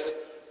barriers,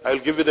 I will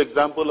give you the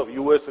example of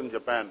US and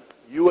Japan.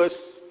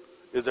 US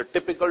is a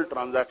typical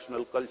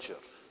transactional culture.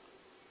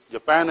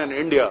 Japan and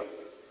India,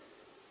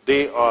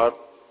 they are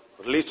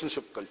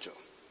relationship culture.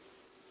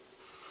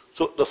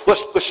 So the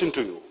first question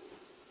to you,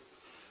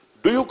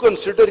 do you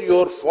consider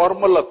your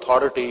formal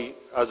authority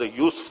as a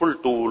useful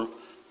tool,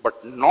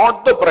 but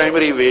not the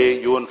primary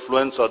way you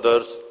influence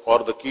others or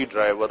the key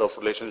driver of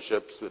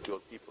relationships with your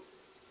people?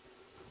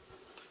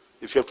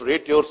 If you have to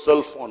rate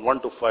yourself on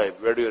 1 to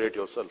 5, where do you rate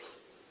yourself?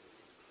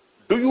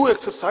 Do you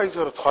exercise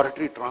your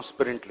authority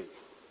transparently,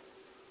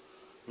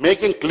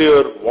 making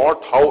clear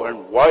what, how,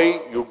 and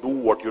why you do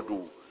what you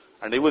do,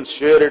 and even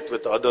share it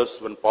with others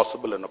when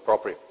possible and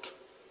appropriate?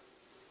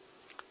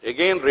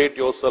 Again, rate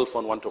yourself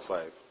on 1 to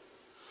 5.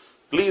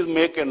 Please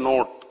make a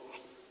note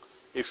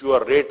if you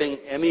are rating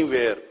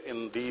anywhere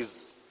in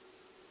these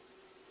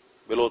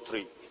below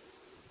 3.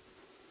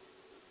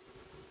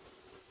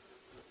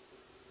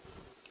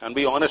 And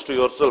be honest to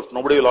yourself,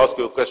 nobody will ask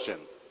you a question.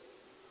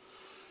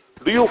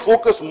 Do you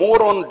focus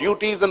more on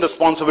duties and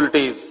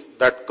responsibilities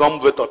that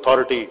come with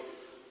authority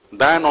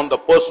than on the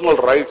personal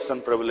rights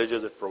and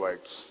privileges it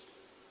provides?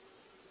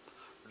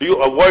 Do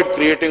you avoid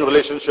creating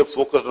relationships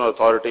focused on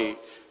authority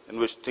in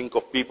which think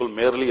of people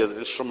merely as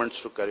instruments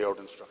to carry out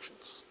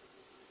instructions?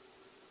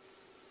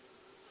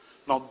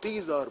 Now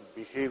these are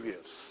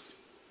behaviors.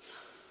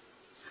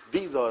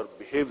 These are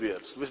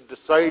behaviors which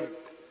decide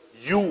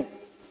you,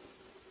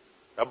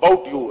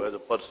 about you as a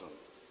person.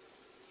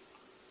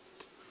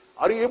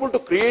 Are you able to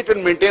create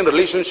and maintain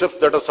relationships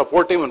that are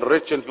supportive and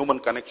rich in human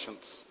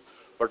connections,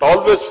 but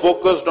always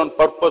focused on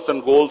purpose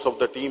and goals of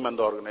the team and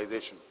the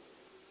organization?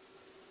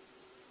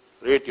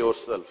 Rate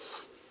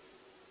yourself.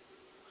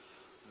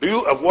 Do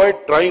you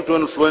avoid trying to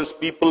influence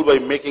people by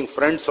making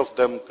friends of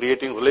them,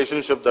 creating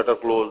relationships that are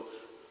close,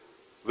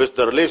 which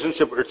the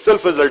relationship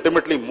itself is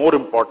ultimately more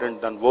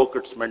important than work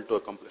it's meant to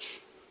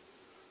accomplish?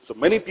 So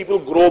many people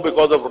grow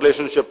because of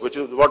relationship, which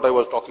is what I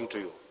was talking to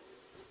you.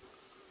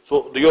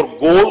 So your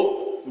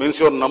goal means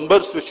your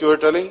numbers which you are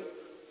telling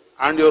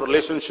and your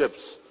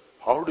relationships.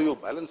 How do you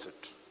balance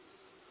it?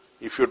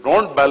 If you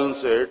don't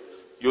balance it,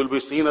 you will be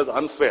seen as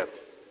unfair.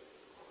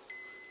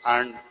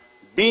 And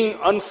being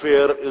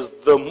unfair is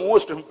the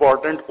most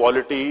important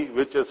quality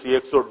which a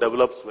CXO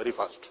develops very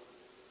fast.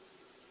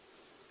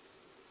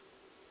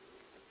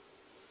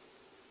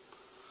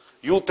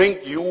 You think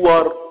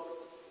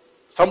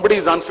somebody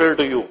is unfair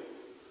to you.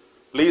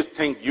 Please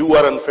think you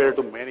are unfair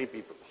to many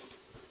people.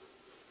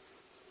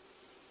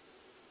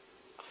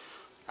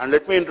 And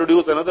let me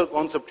introduce another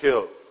concept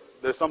here.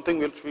 There is something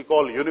which we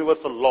call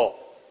universal law.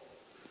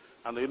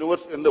 And in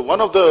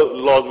one of the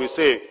laws we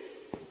say,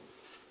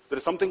 there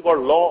is something called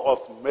law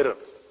of mirror.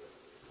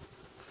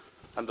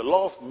 And the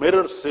law of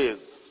mirror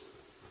says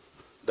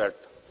that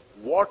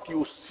what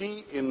you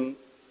see in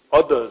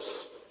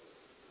others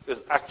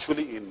is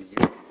actually in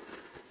you.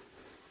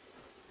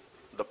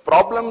 The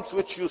problems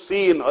which you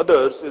see in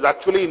others is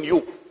actually in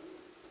you.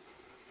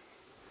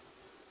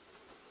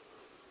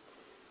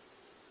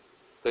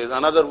 There is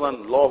another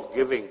one, law of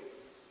giving.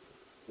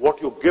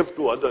 What you give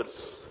to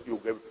others,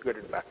 you get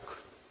it back.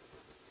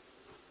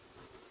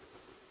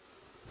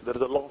 There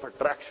is a law of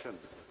attraction,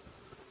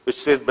 which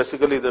says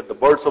basically that the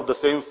birds of the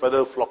same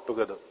feather flock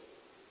together.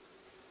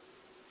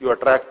 You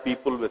attract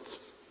people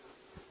with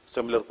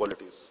similar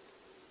qualities.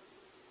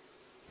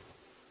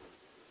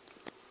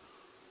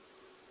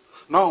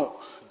 Now,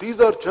 these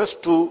are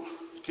just to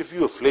give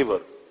you a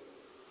flavor.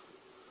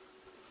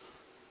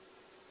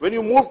 When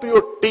you move to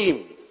your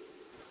team,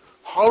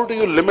 how do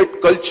you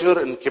limit culture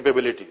and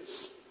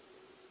capabilities?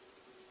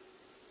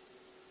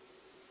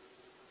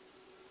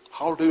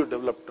 How do you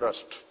develop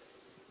trust?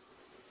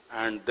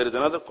 And there is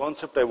another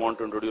concept I want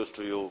to introduce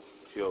to you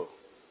here.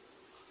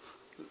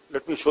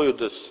 Let me show you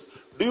this.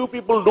 Do you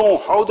people know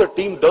how the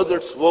team does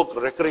its work,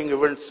 recurring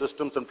events,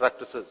 systems, and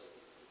practices?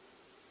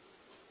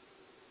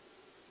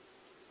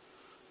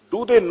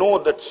 Do they know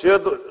and share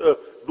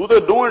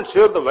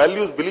the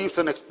values, beliefs,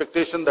 and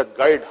expectations that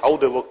guide how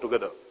they work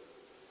together?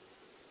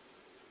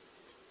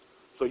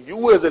 So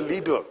you as a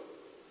leader,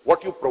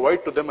 what you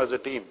provide to them as a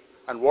team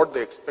and what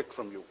they expect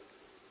from you.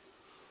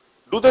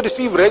 Do they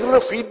receive regular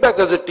feedback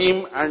as a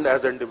team and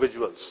as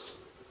individuals?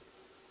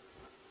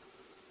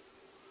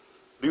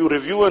 Do you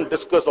review and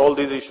discuss all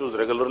these issues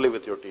regularly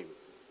with your team?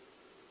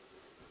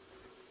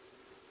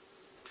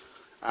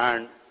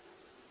 And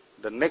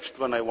the next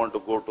one I want to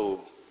go to,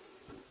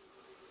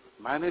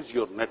 manage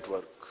your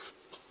network.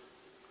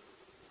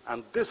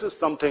 And this is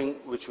something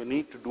which we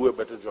need to do a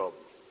better job.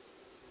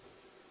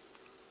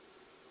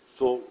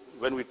 So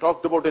when we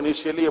talked about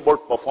initially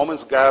about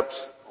performance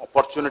gaps,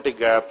 opportunity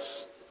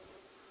gaps,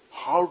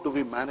 how do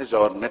we manage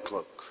our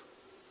network?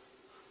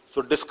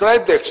 So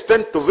describe the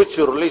extent to which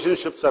your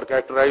relationships are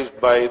characterized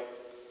by,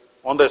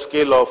 on the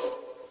scale of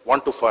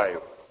 1 to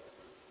 5.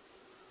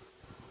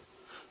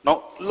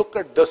 Now look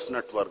at this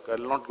network. I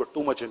will not go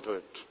too much into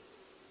it.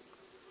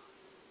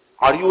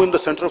 Are you in the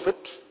center of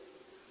it?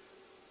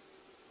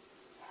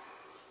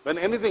 When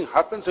anything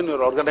happens in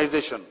your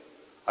organization,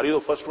 are you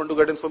the first one to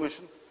get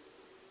information?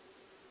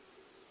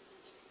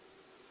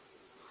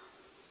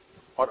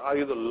 Or are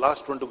you the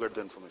last one to get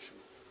the information?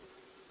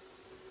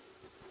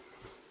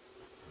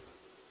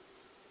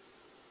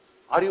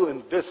 Are you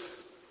in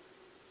this?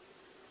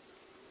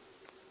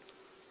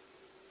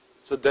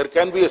 So there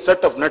can be a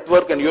set of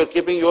network and you are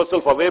keeping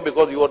yourself away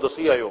because you are the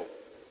CIO.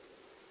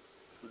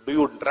 Do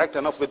you interact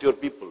enough with your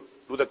people?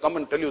 Do they come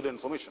and tell you the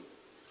information?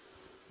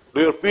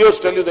 Do your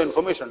peers tell you the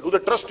information? Do they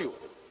trust you?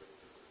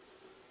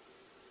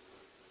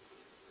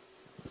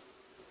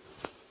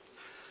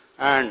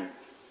 And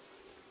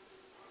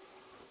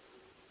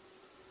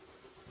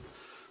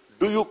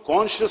do you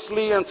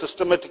consciously and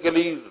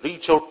systematically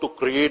reach out to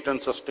create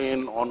and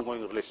sustain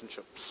ongoing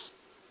relationships?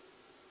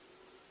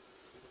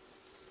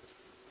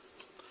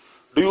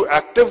 Do you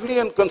actively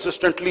and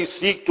consistently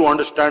seek to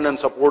understand and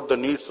support the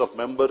needs of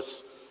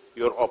members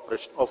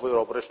of your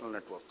operational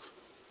network?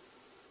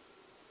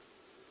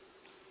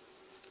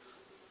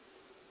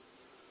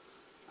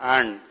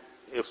 And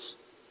if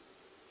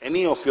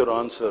any of your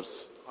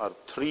answers are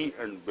 3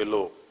 and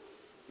below,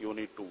 you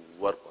need to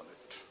work on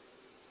it.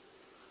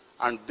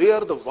 And they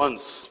are the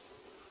ones,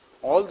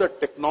 all the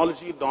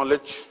technology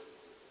knowledge,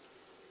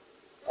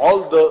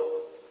 all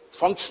the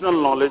functional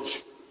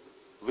knowledge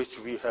which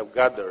we have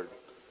gathered,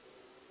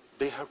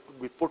 they have to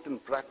be put in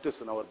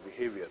practice in our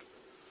behavior.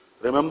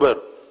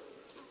 Remember,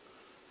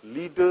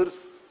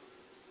 leaders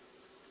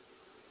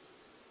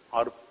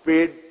are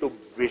paid to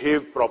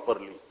behave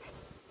properly.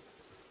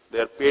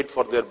 They are paid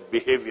for their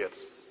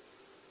behaviors.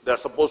 They are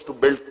supposed to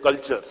build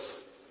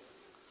cultures.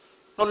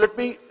 Now let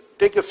me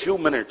take a few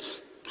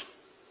minutes.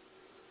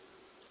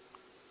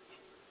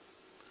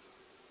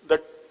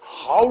 That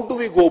how do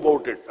we go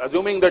about it?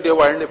 Assuming that you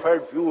have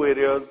identified few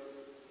areas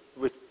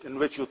in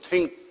which you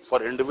think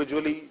for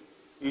individually,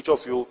 each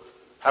of you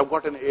have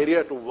got an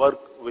area to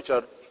work which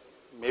are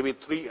maybe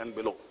 3 and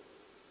below.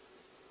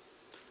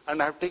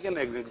 And I have taken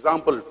an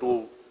example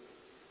to,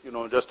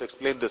 just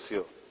explain this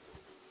here.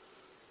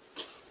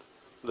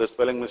 The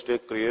spelling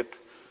mistake create.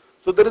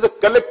 So there is a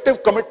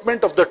collective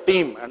commitment of the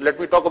team, and let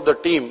me talk of the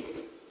team.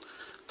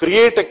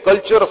 Create a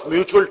culture of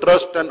mutual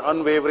trust and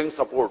unwavering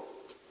support.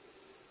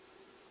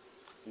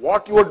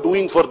 What you are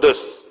doing for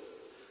this,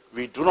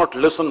 we do not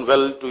listen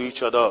well to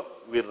each other.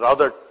 We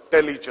rather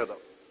tell each other.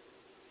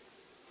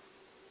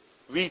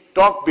 We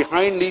talk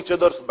behind each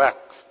other's back.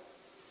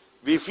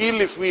 We feel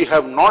if we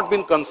have not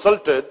been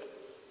consulted,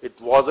 it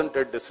wasn't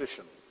a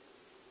decision.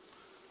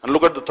 And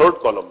look at the third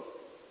column.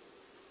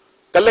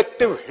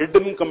 Collective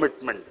hidden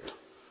commitment.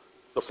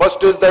 The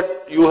first is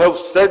that you have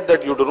said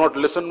that you do not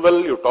listen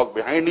well, you talk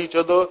behind each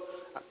other,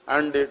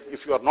 and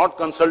if you are not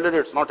consulted,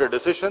 it's not a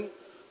decision.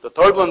 The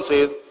third one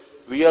says,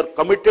 we are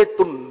committed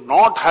to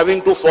not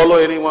having to follow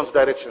anyone's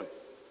direction.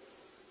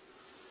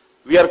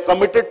 We are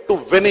committed to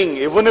winning,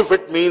 even if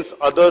it means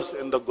others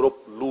in the group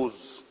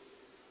lose.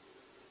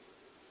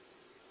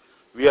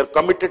 We are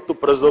committed to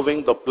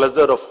preserving the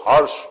pleasure of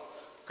harsh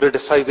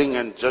criticizing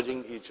and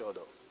judging each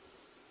other.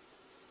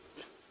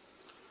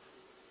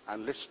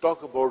 And let's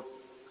talk about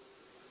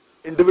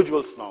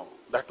individuals now.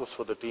 That was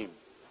for the team.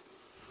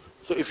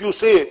 So if you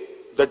say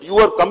that you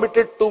are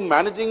committed to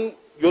managing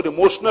your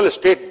emotional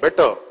state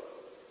better,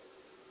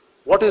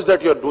 what is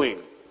that you are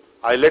doing?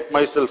 I let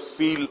myself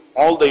feel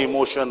all the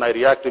emotion, I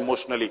react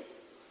emotionally.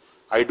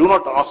 I do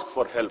not ask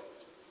for help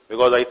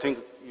because I think,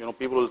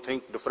 people will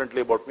think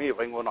differently about me if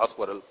I go and ask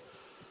for help.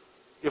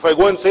 If I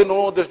go and say,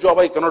 no, this job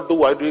I cannot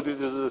do, I did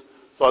this,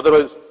 so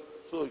otherwise,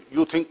 so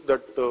you think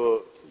that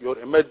your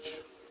image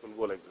will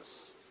go like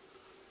this.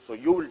 So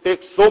you will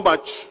take so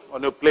much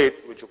on your plate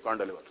which you can't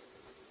deliver.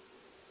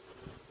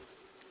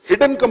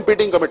 Hidden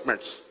competing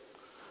commitments.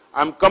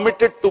 I'm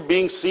committed to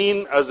being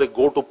seen as a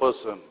go-to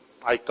person.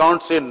 I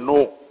can't say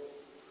no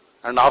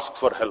and ask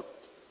for help.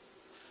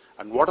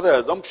 And what are the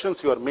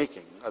assumptions you are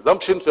making?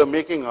 Assumptions you are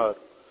making are,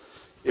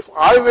 if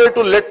I were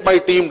to let my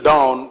team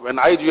down when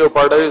I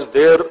jeopardize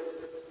their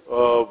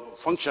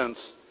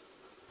functions,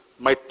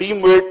 my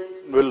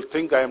teammate will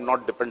think I am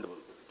not dependable.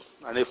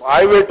 And if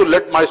I were to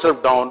let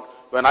myself down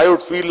when I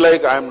would feel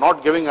like I am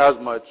not giving as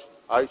much,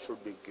 I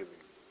should be giving.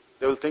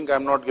 They will think I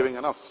am not giving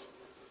enough.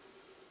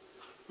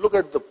 Look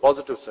at the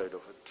positive side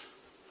of it.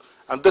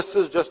 And this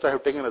is just I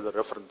have taken as a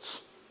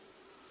reference.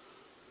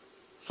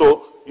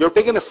 So you have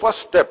taken a first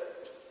step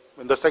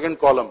in the second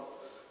column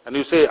and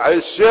you say, I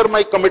will share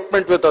my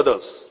commitment with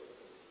others.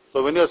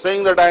 So when you are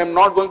saying that I am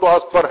not going to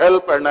ask for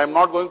help and I am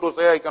not going to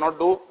say I cannot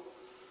do,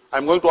 I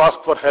am going to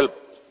ask for help.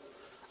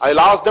 I will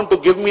ask them to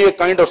give me a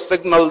kind of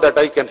signal that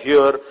I can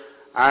hear,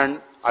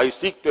 and I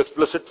seek to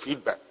explicit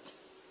feedback.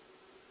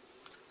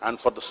 And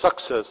for the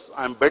success,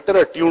 I am better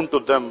attuned to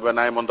them when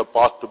I am on the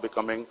path to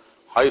becoming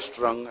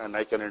high-strung and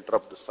I can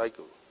interrupt the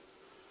cycle.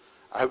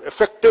 I have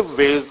effective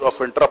ways of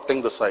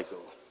interrupting the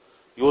cycle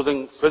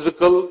using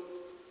physical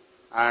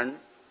and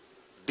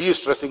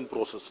de-stressing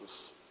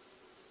processes.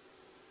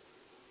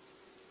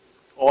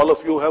 All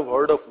of you have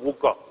heard of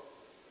VUCA.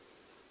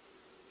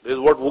 This is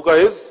what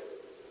VUCA is.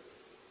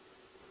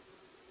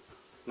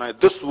 Now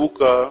this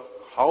VUCA,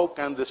 how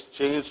can this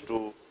change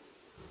to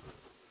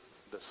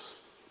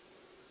this?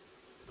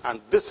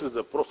 And this is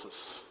a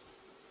process.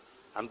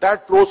 And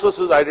that process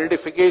is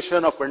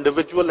identification of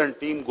individual and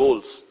team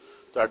goals.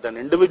 So at an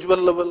individual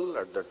level,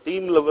 at the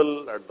team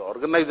level, at the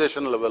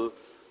organization level,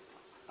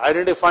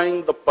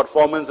 identifying the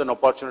performance and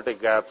opportunity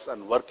gaps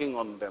and working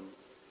on them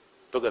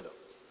together.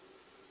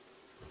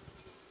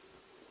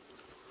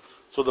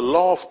 So the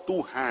law of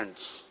two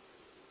hands.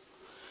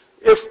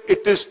 If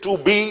it is to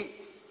be,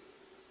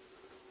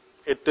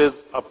 it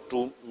is up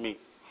to me.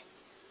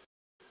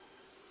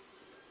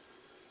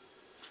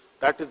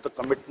 That is the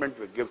commitment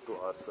we give to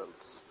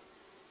ourselves.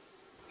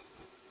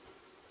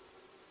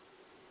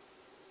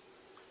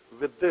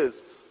 With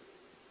this,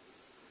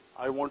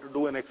 I want to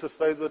do an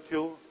exercise with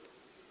you,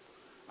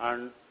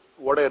 and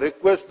what I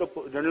request the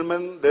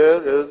gentleman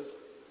there is,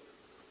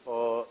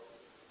 for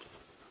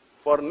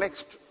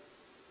next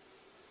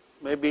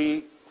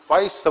maybe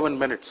 5-7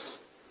 minutes,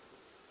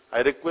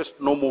 I request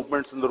no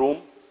movements in the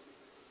room,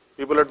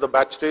 people at the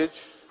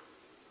backstage,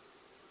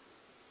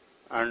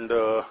 and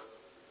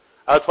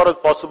as far as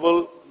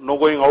possible, no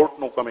going out,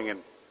 no coming in.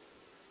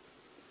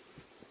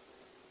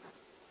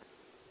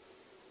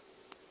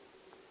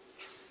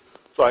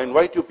 So I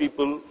invite you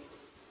people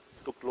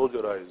to close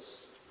your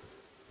eyes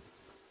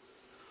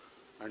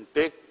and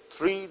take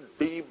 3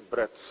 deep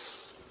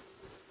breaths.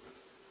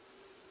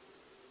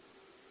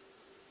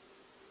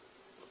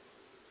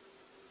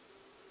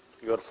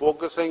 You are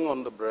focusing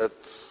on the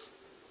breath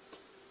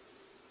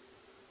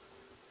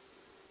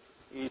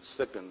each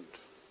second.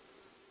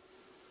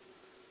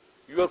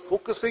 You are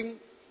focusing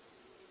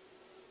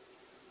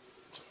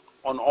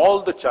on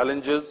all the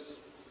challenges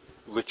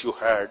which you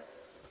had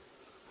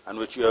and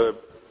which you have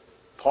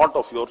thought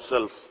of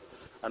yourself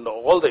and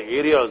all the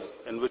areas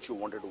in which you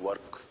wanted to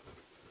work.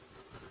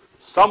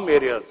 Some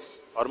areas,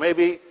 or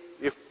maybe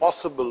if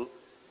possible,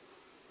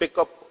 pick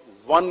up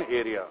one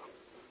area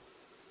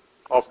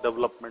of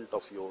development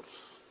of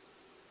yours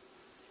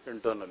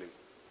internally,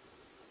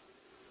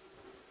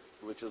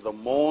 which is the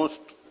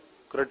most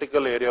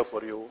critical area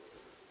for you.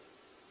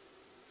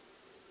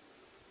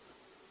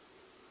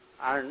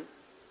 And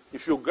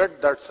if you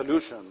get that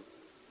solution,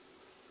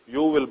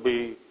 you will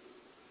be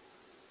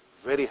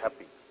very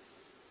happy,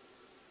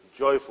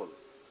 joyful.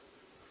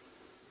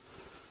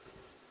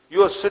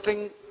 You are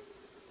sitting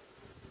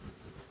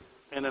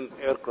in an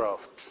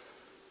aircraft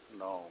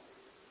now.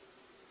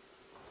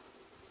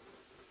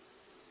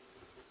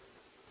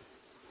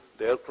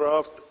 The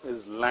aircraft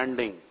is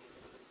landing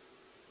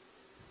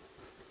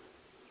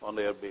on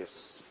the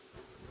airbase.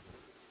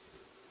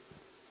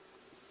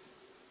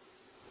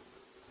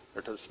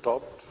 It has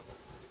stopped.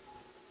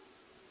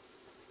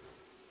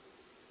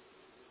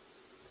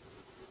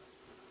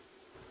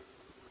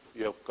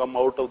 You have come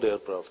out of the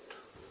aircraft.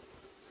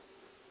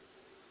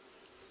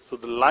 So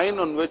the line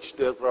on which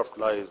the aircraft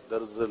lies,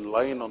 there is a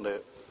line on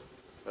the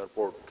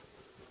airport.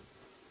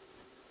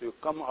 You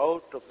come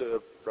out of the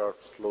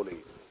aircraft slowly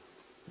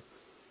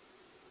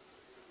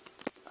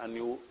and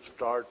you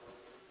start,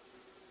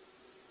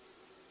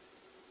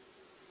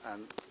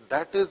 and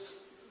that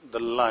is the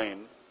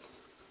line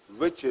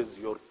which is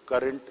your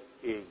current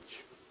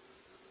age.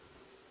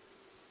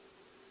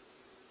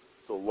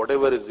 So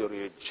whatever is your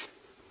age,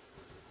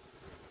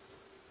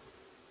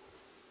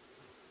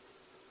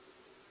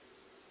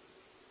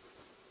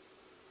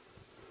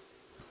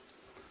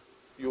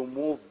 you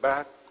move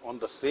back on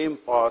the same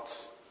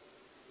path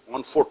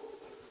on foot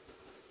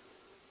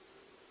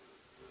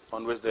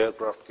on which the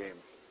aircraft came,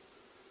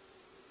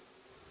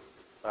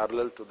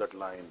 parallel to that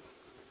line.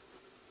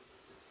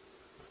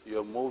 You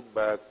have moved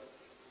back.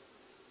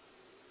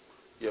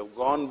 You have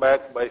gone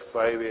back by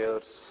 5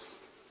 years.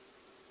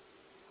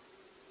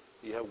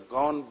 You have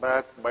gone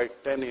back by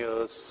 10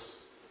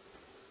 years.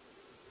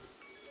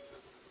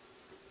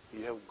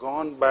 You have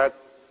gone back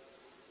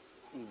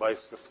by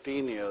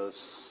 15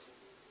 years.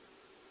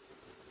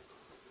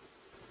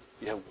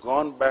 You have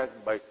gone back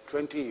by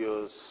 20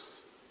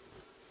 years.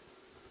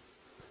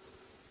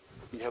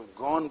 You have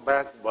gone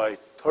back by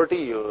 30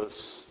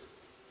 years.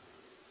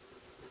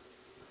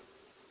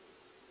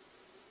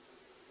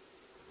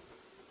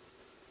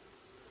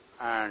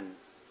 And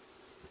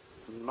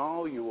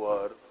now you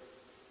are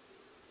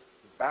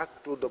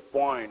back to the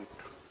point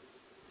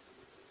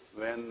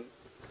when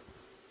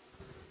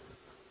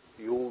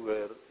you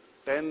were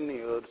 10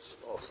 years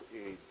of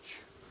age.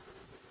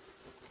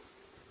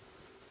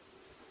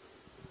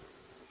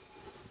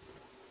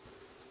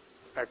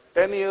 At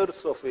 10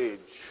 years of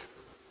age,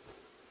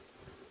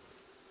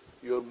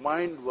 your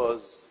mind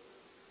was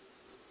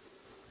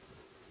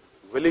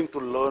willing to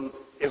learn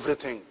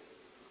everything.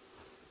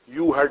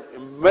 You had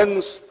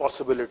immense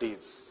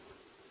possibilities.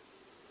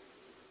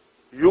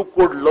 You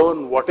could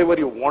learn whatever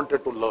you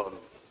wanted to learn.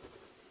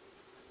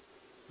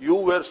 You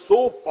were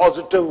so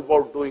positive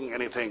about doing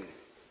anything.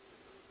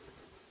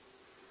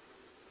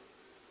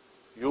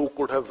 You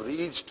could have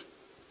reached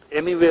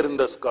anywhere in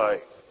the sky.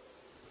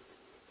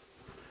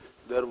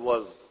 There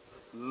was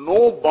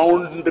no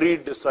boundary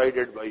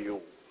decided by you.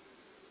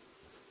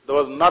 There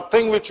was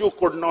nothing which you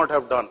could not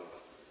have done,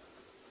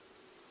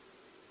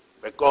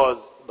 because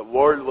the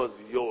world was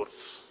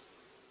yours.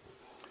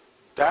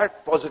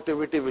 That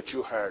positivity which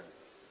you had,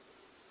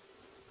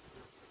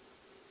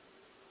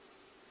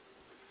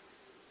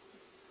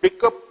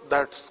 pick up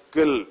that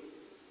skill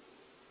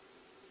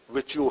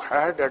which you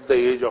had at the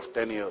age of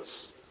 10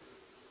 years.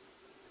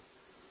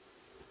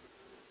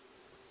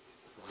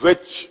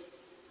 which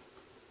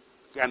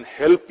can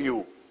help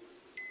you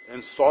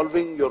in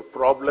solving your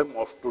problem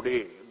of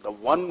today, the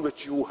one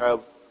which you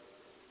have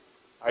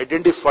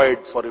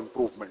identified for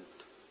improvement,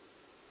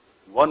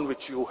 one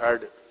which you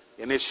had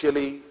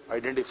initially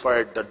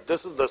identified that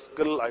this is the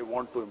skill I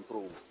want to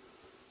improve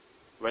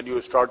when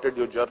you started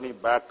your journey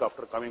back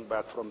after coming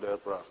back from the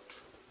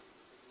aircraft.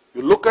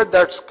 You look at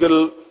that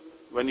skill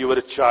when you were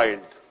a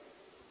child,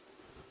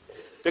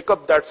 pick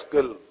up that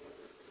skill,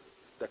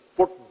 that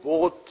put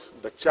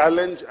both the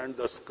challenge and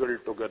the skill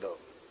together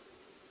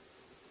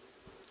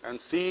and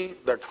see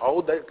that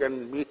how they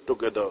can meet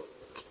together.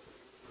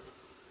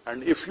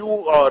 And if you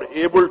are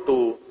able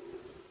to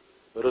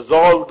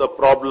resolve the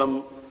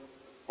problem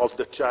of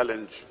the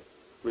challenge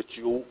which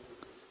you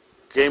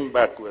came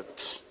back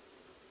with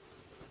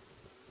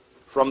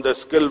from the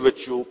skill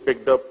which you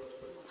picked up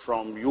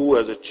from you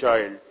as a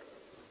child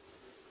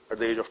at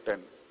the age of 10.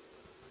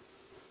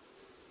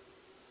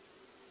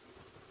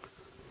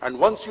 And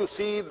once you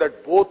see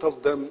that both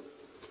of them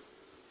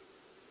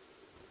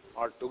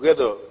are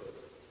together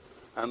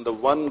and the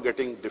one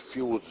getting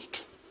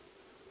diffused,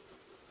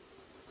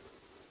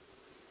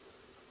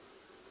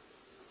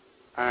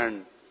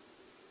 and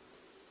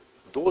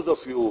those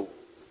of you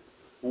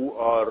who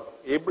are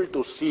able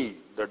to see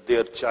that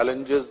their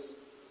challenges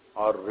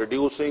are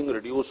reducing,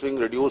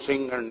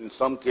 and in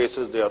some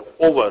cases they are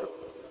over,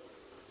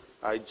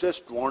 I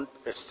just want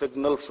a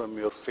signal from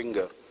your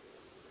finger.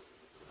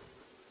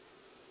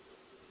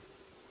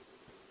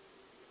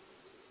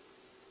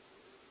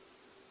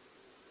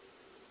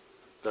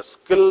 The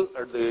skill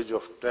at the age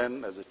of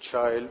 10 as a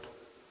child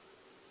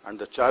and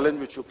the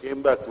challenge which you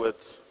came back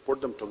with, put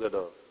them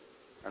together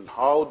and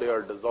how they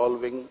are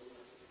dissolving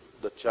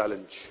the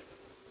challenge.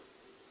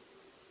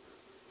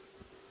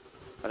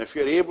 And if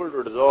you are able to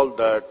resolve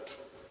that,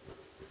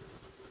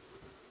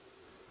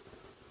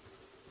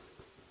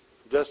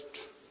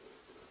 just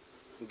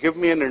give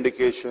me an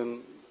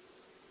indication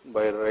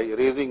by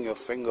raising your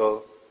finger.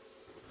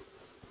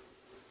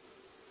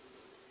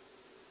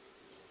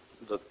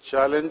 The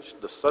challenge,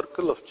 the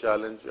circle of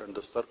challenge and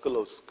the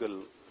circle of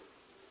skill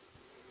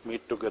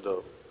meet together.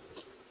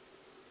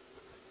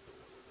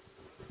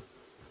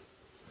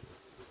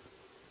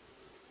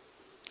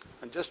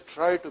 And just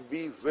try to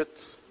be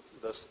with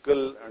the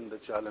skill and the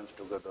challenge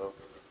together.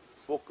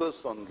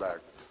 Focus on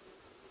that.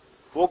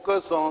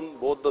 Focus on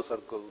both the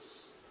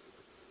circles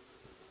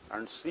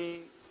and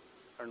see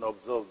and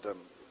observe them.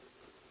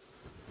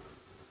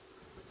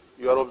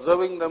 You are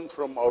observing them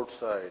from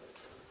outside.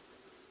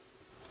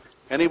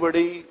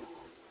 Anybody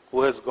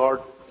who has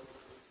got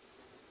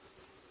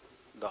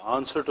the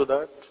answer to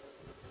that?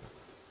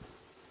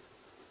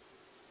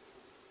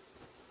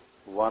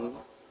 One.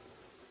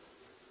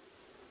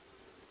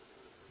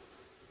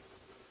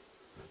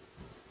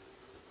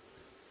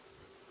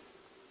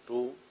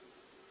 Two.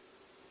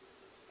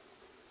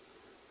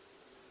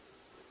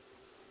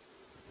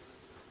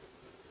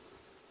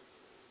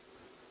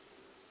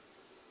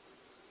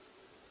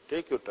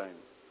 Take your time.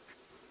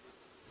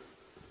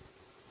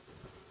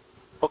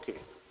 Okay,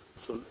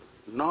 so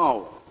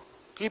now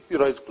keep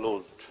your eyes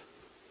closed.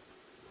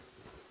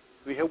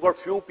 We have got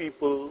few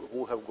people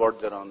who have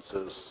got their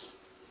answers.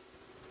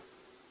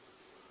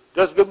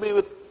 Just give me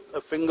with a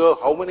finger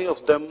how many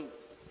of them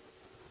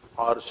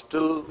are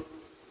still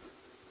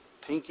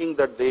thinking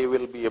that they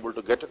will be able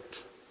to get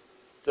it.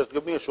 Just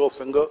give me a show of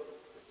finger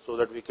so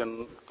that we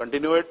can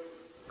continue it.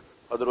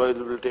 Otherwise,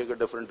 we will take a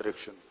different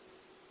direction.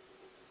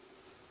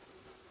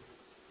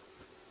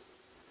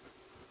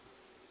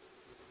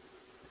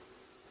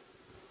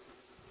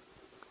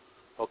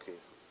 Okay.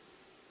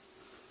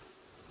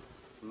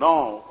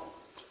 Now,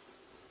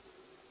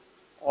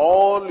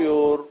 all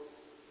your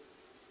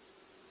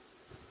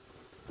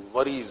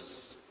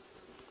worries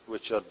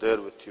which are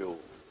there with you,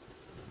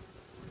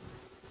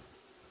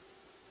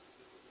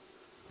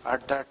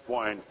 at that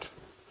point,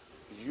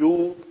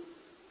 you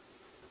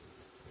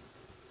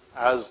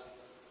as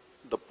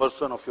the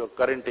person of your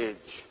current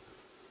age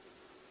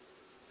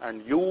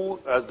and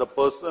you as the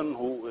person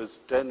who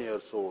is 10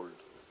 years old,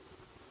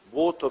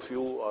 both of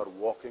you are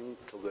walking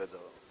together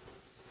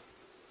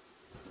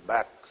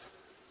back.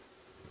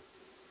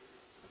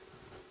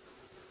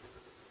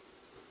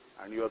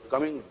 And you are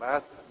coming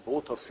back,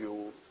 both of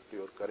you, to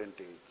your current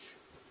age.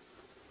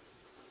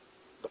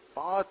 The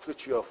path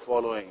which you are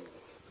following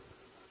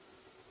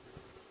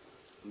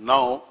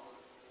now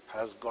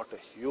has got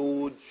a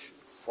huge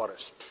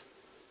forest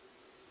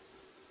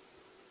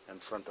in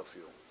front of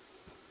you.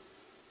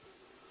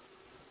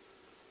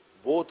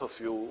 Both of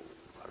you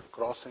are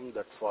crossing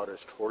that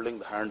forest, holding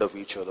the hand of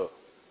each other,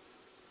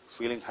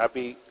 feeling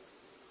happy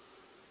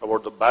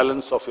about the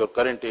balance of your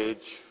current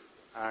age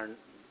and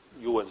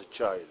you as a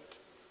child,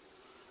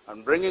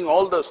 and bringing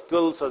all the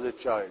skills as a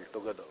child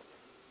together.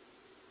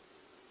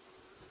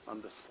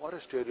 And this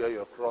forest area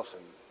you are crossing,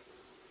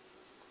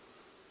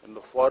 in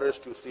the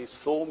forest you see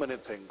so many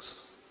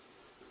things.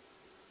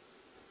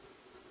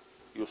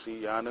 You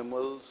see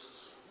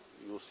animals,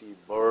 you see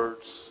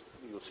birds,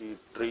 you see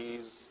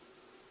trees,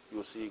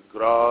 you see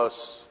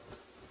grass,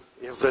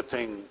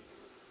 everything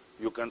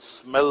You can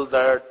smell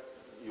that,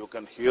 you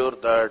can hear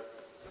that,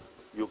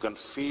 you can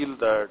feel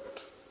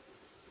that.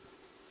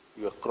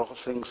 You are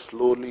crossing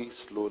slowly,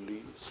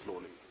 slowly,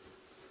 slowly.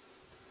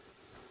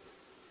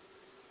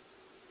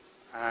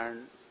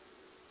 And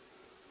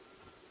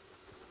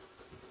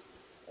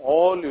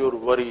all your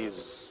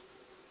worries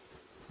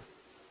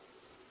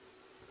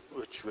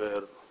which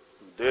were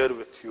there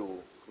with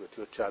you, with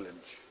your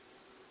challenge,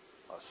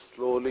 are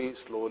slowly,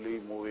 slowly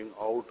moving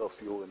out of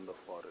you in the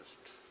forest.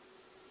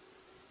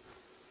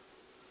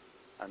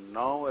 And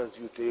now as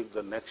you take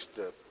the next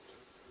step,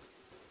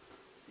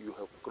 you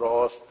have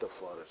crossed the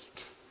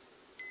forest.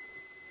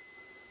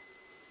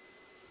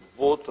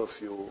 Both of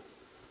you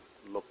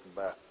look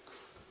back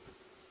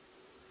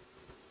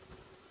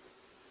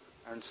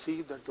and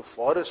see that the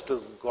forest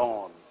is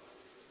gone.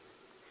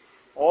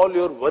 All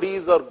your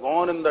worries are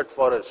gone in that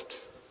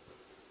forest.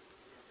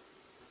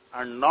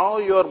 And now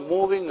you are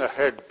moving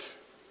ahead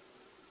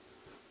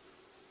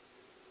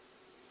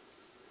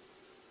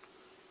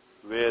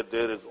where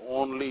there is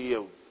only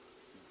a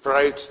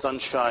bright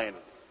sunshine,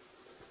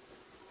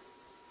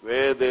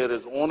 where there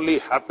is only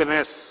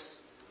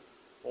happiness,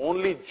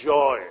 only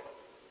joy.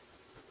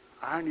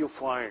 And you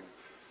find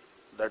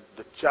that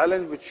the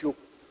challenge which you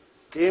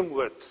came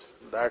with,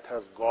 that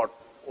has got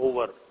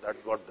over,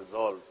 that got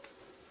dissolved.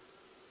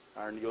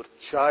 And your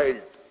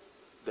child,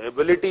 the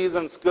abilities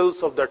and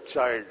skills of that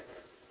child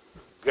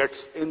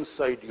gets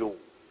inside you.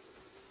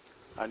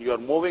 And you are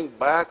moving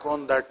back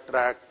on that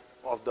track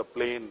of the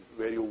plane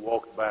where you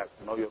walked back.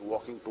 Now you are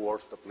walking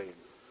towards the plane.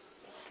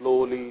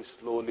 Slowly,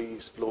 slowly,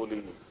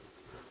 slowly.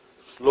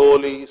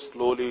 Slowly,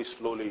 slowly,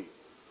 slowly.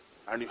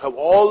 And you have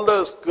all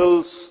the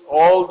skills,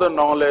 all the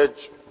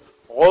knowledge,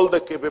 all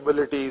the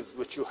capabilities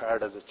which you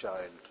had as a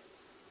child.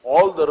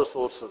 All the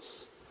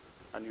resources.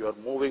 And you are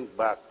moving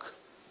back.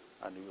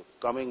 And you are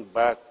coming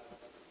back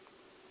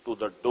to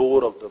the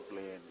door of the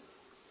plane,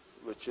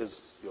 which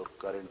is your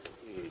current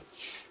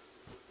age.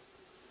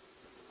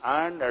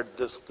 And at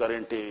this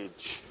current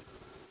age,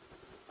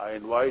 I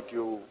invite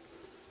you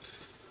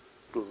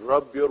to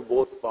rub your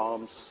both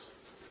palms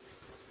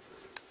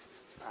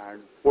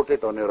and put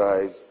it on your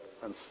eyes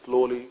and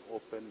slowly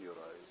open your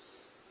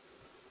eyes.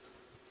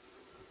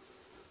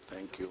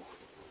 Thank you.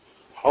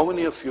 How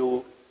many of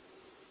you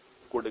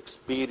could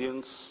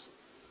experience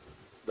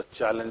the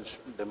challenge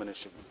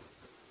diminishing?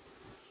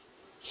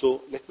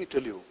 So let me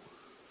tell you,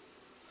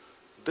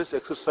 this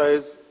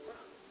exercise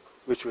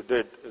which we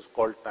did is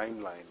called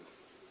timeline.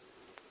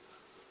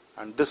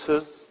 And this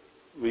is,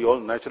 we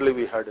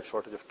had a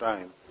shortage of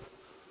time,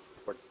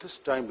 but this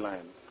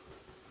timeline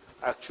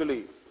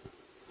actually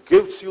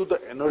gives you the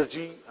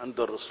energy and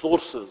the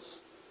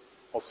resources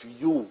of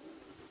you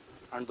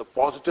and the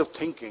positive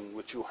thinking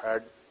which you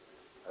had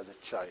as a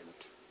child.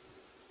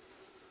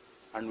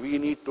 And we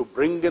need to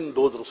bring in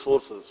those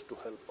resources to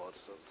help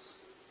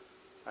ourselves.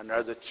 And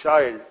as a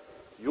child,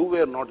 you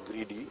were not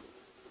greedy,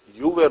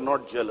 you were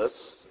not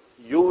jealous,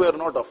 you were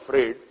not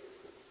afraid,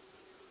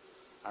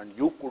 and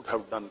you could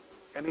have done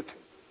anything.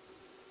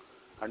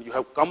 And you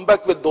have come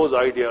back with those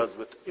ideas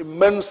with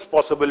immense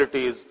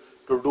possibilities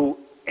to do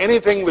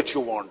anything which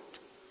you want.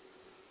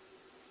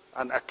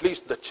 And at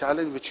least the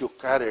challenge which you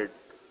carried,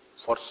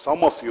 for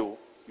some of you,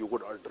 you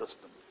would address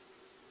them.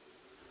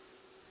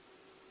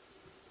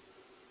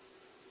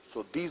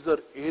 So these are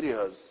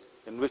areas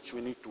in which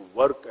we need to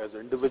work as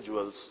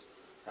individuals,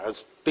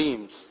 as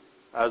teams,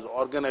 as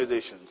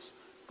organizations,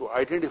 to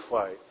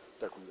identify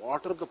that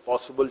what are the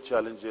possible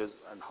challenges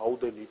and how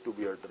they need to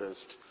be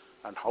addressed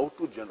and how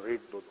to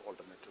generate those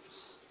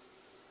alternatives.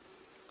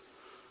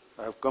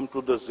 I have come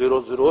to the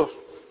 0-0.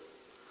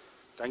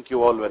 Thank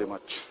you all very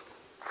much.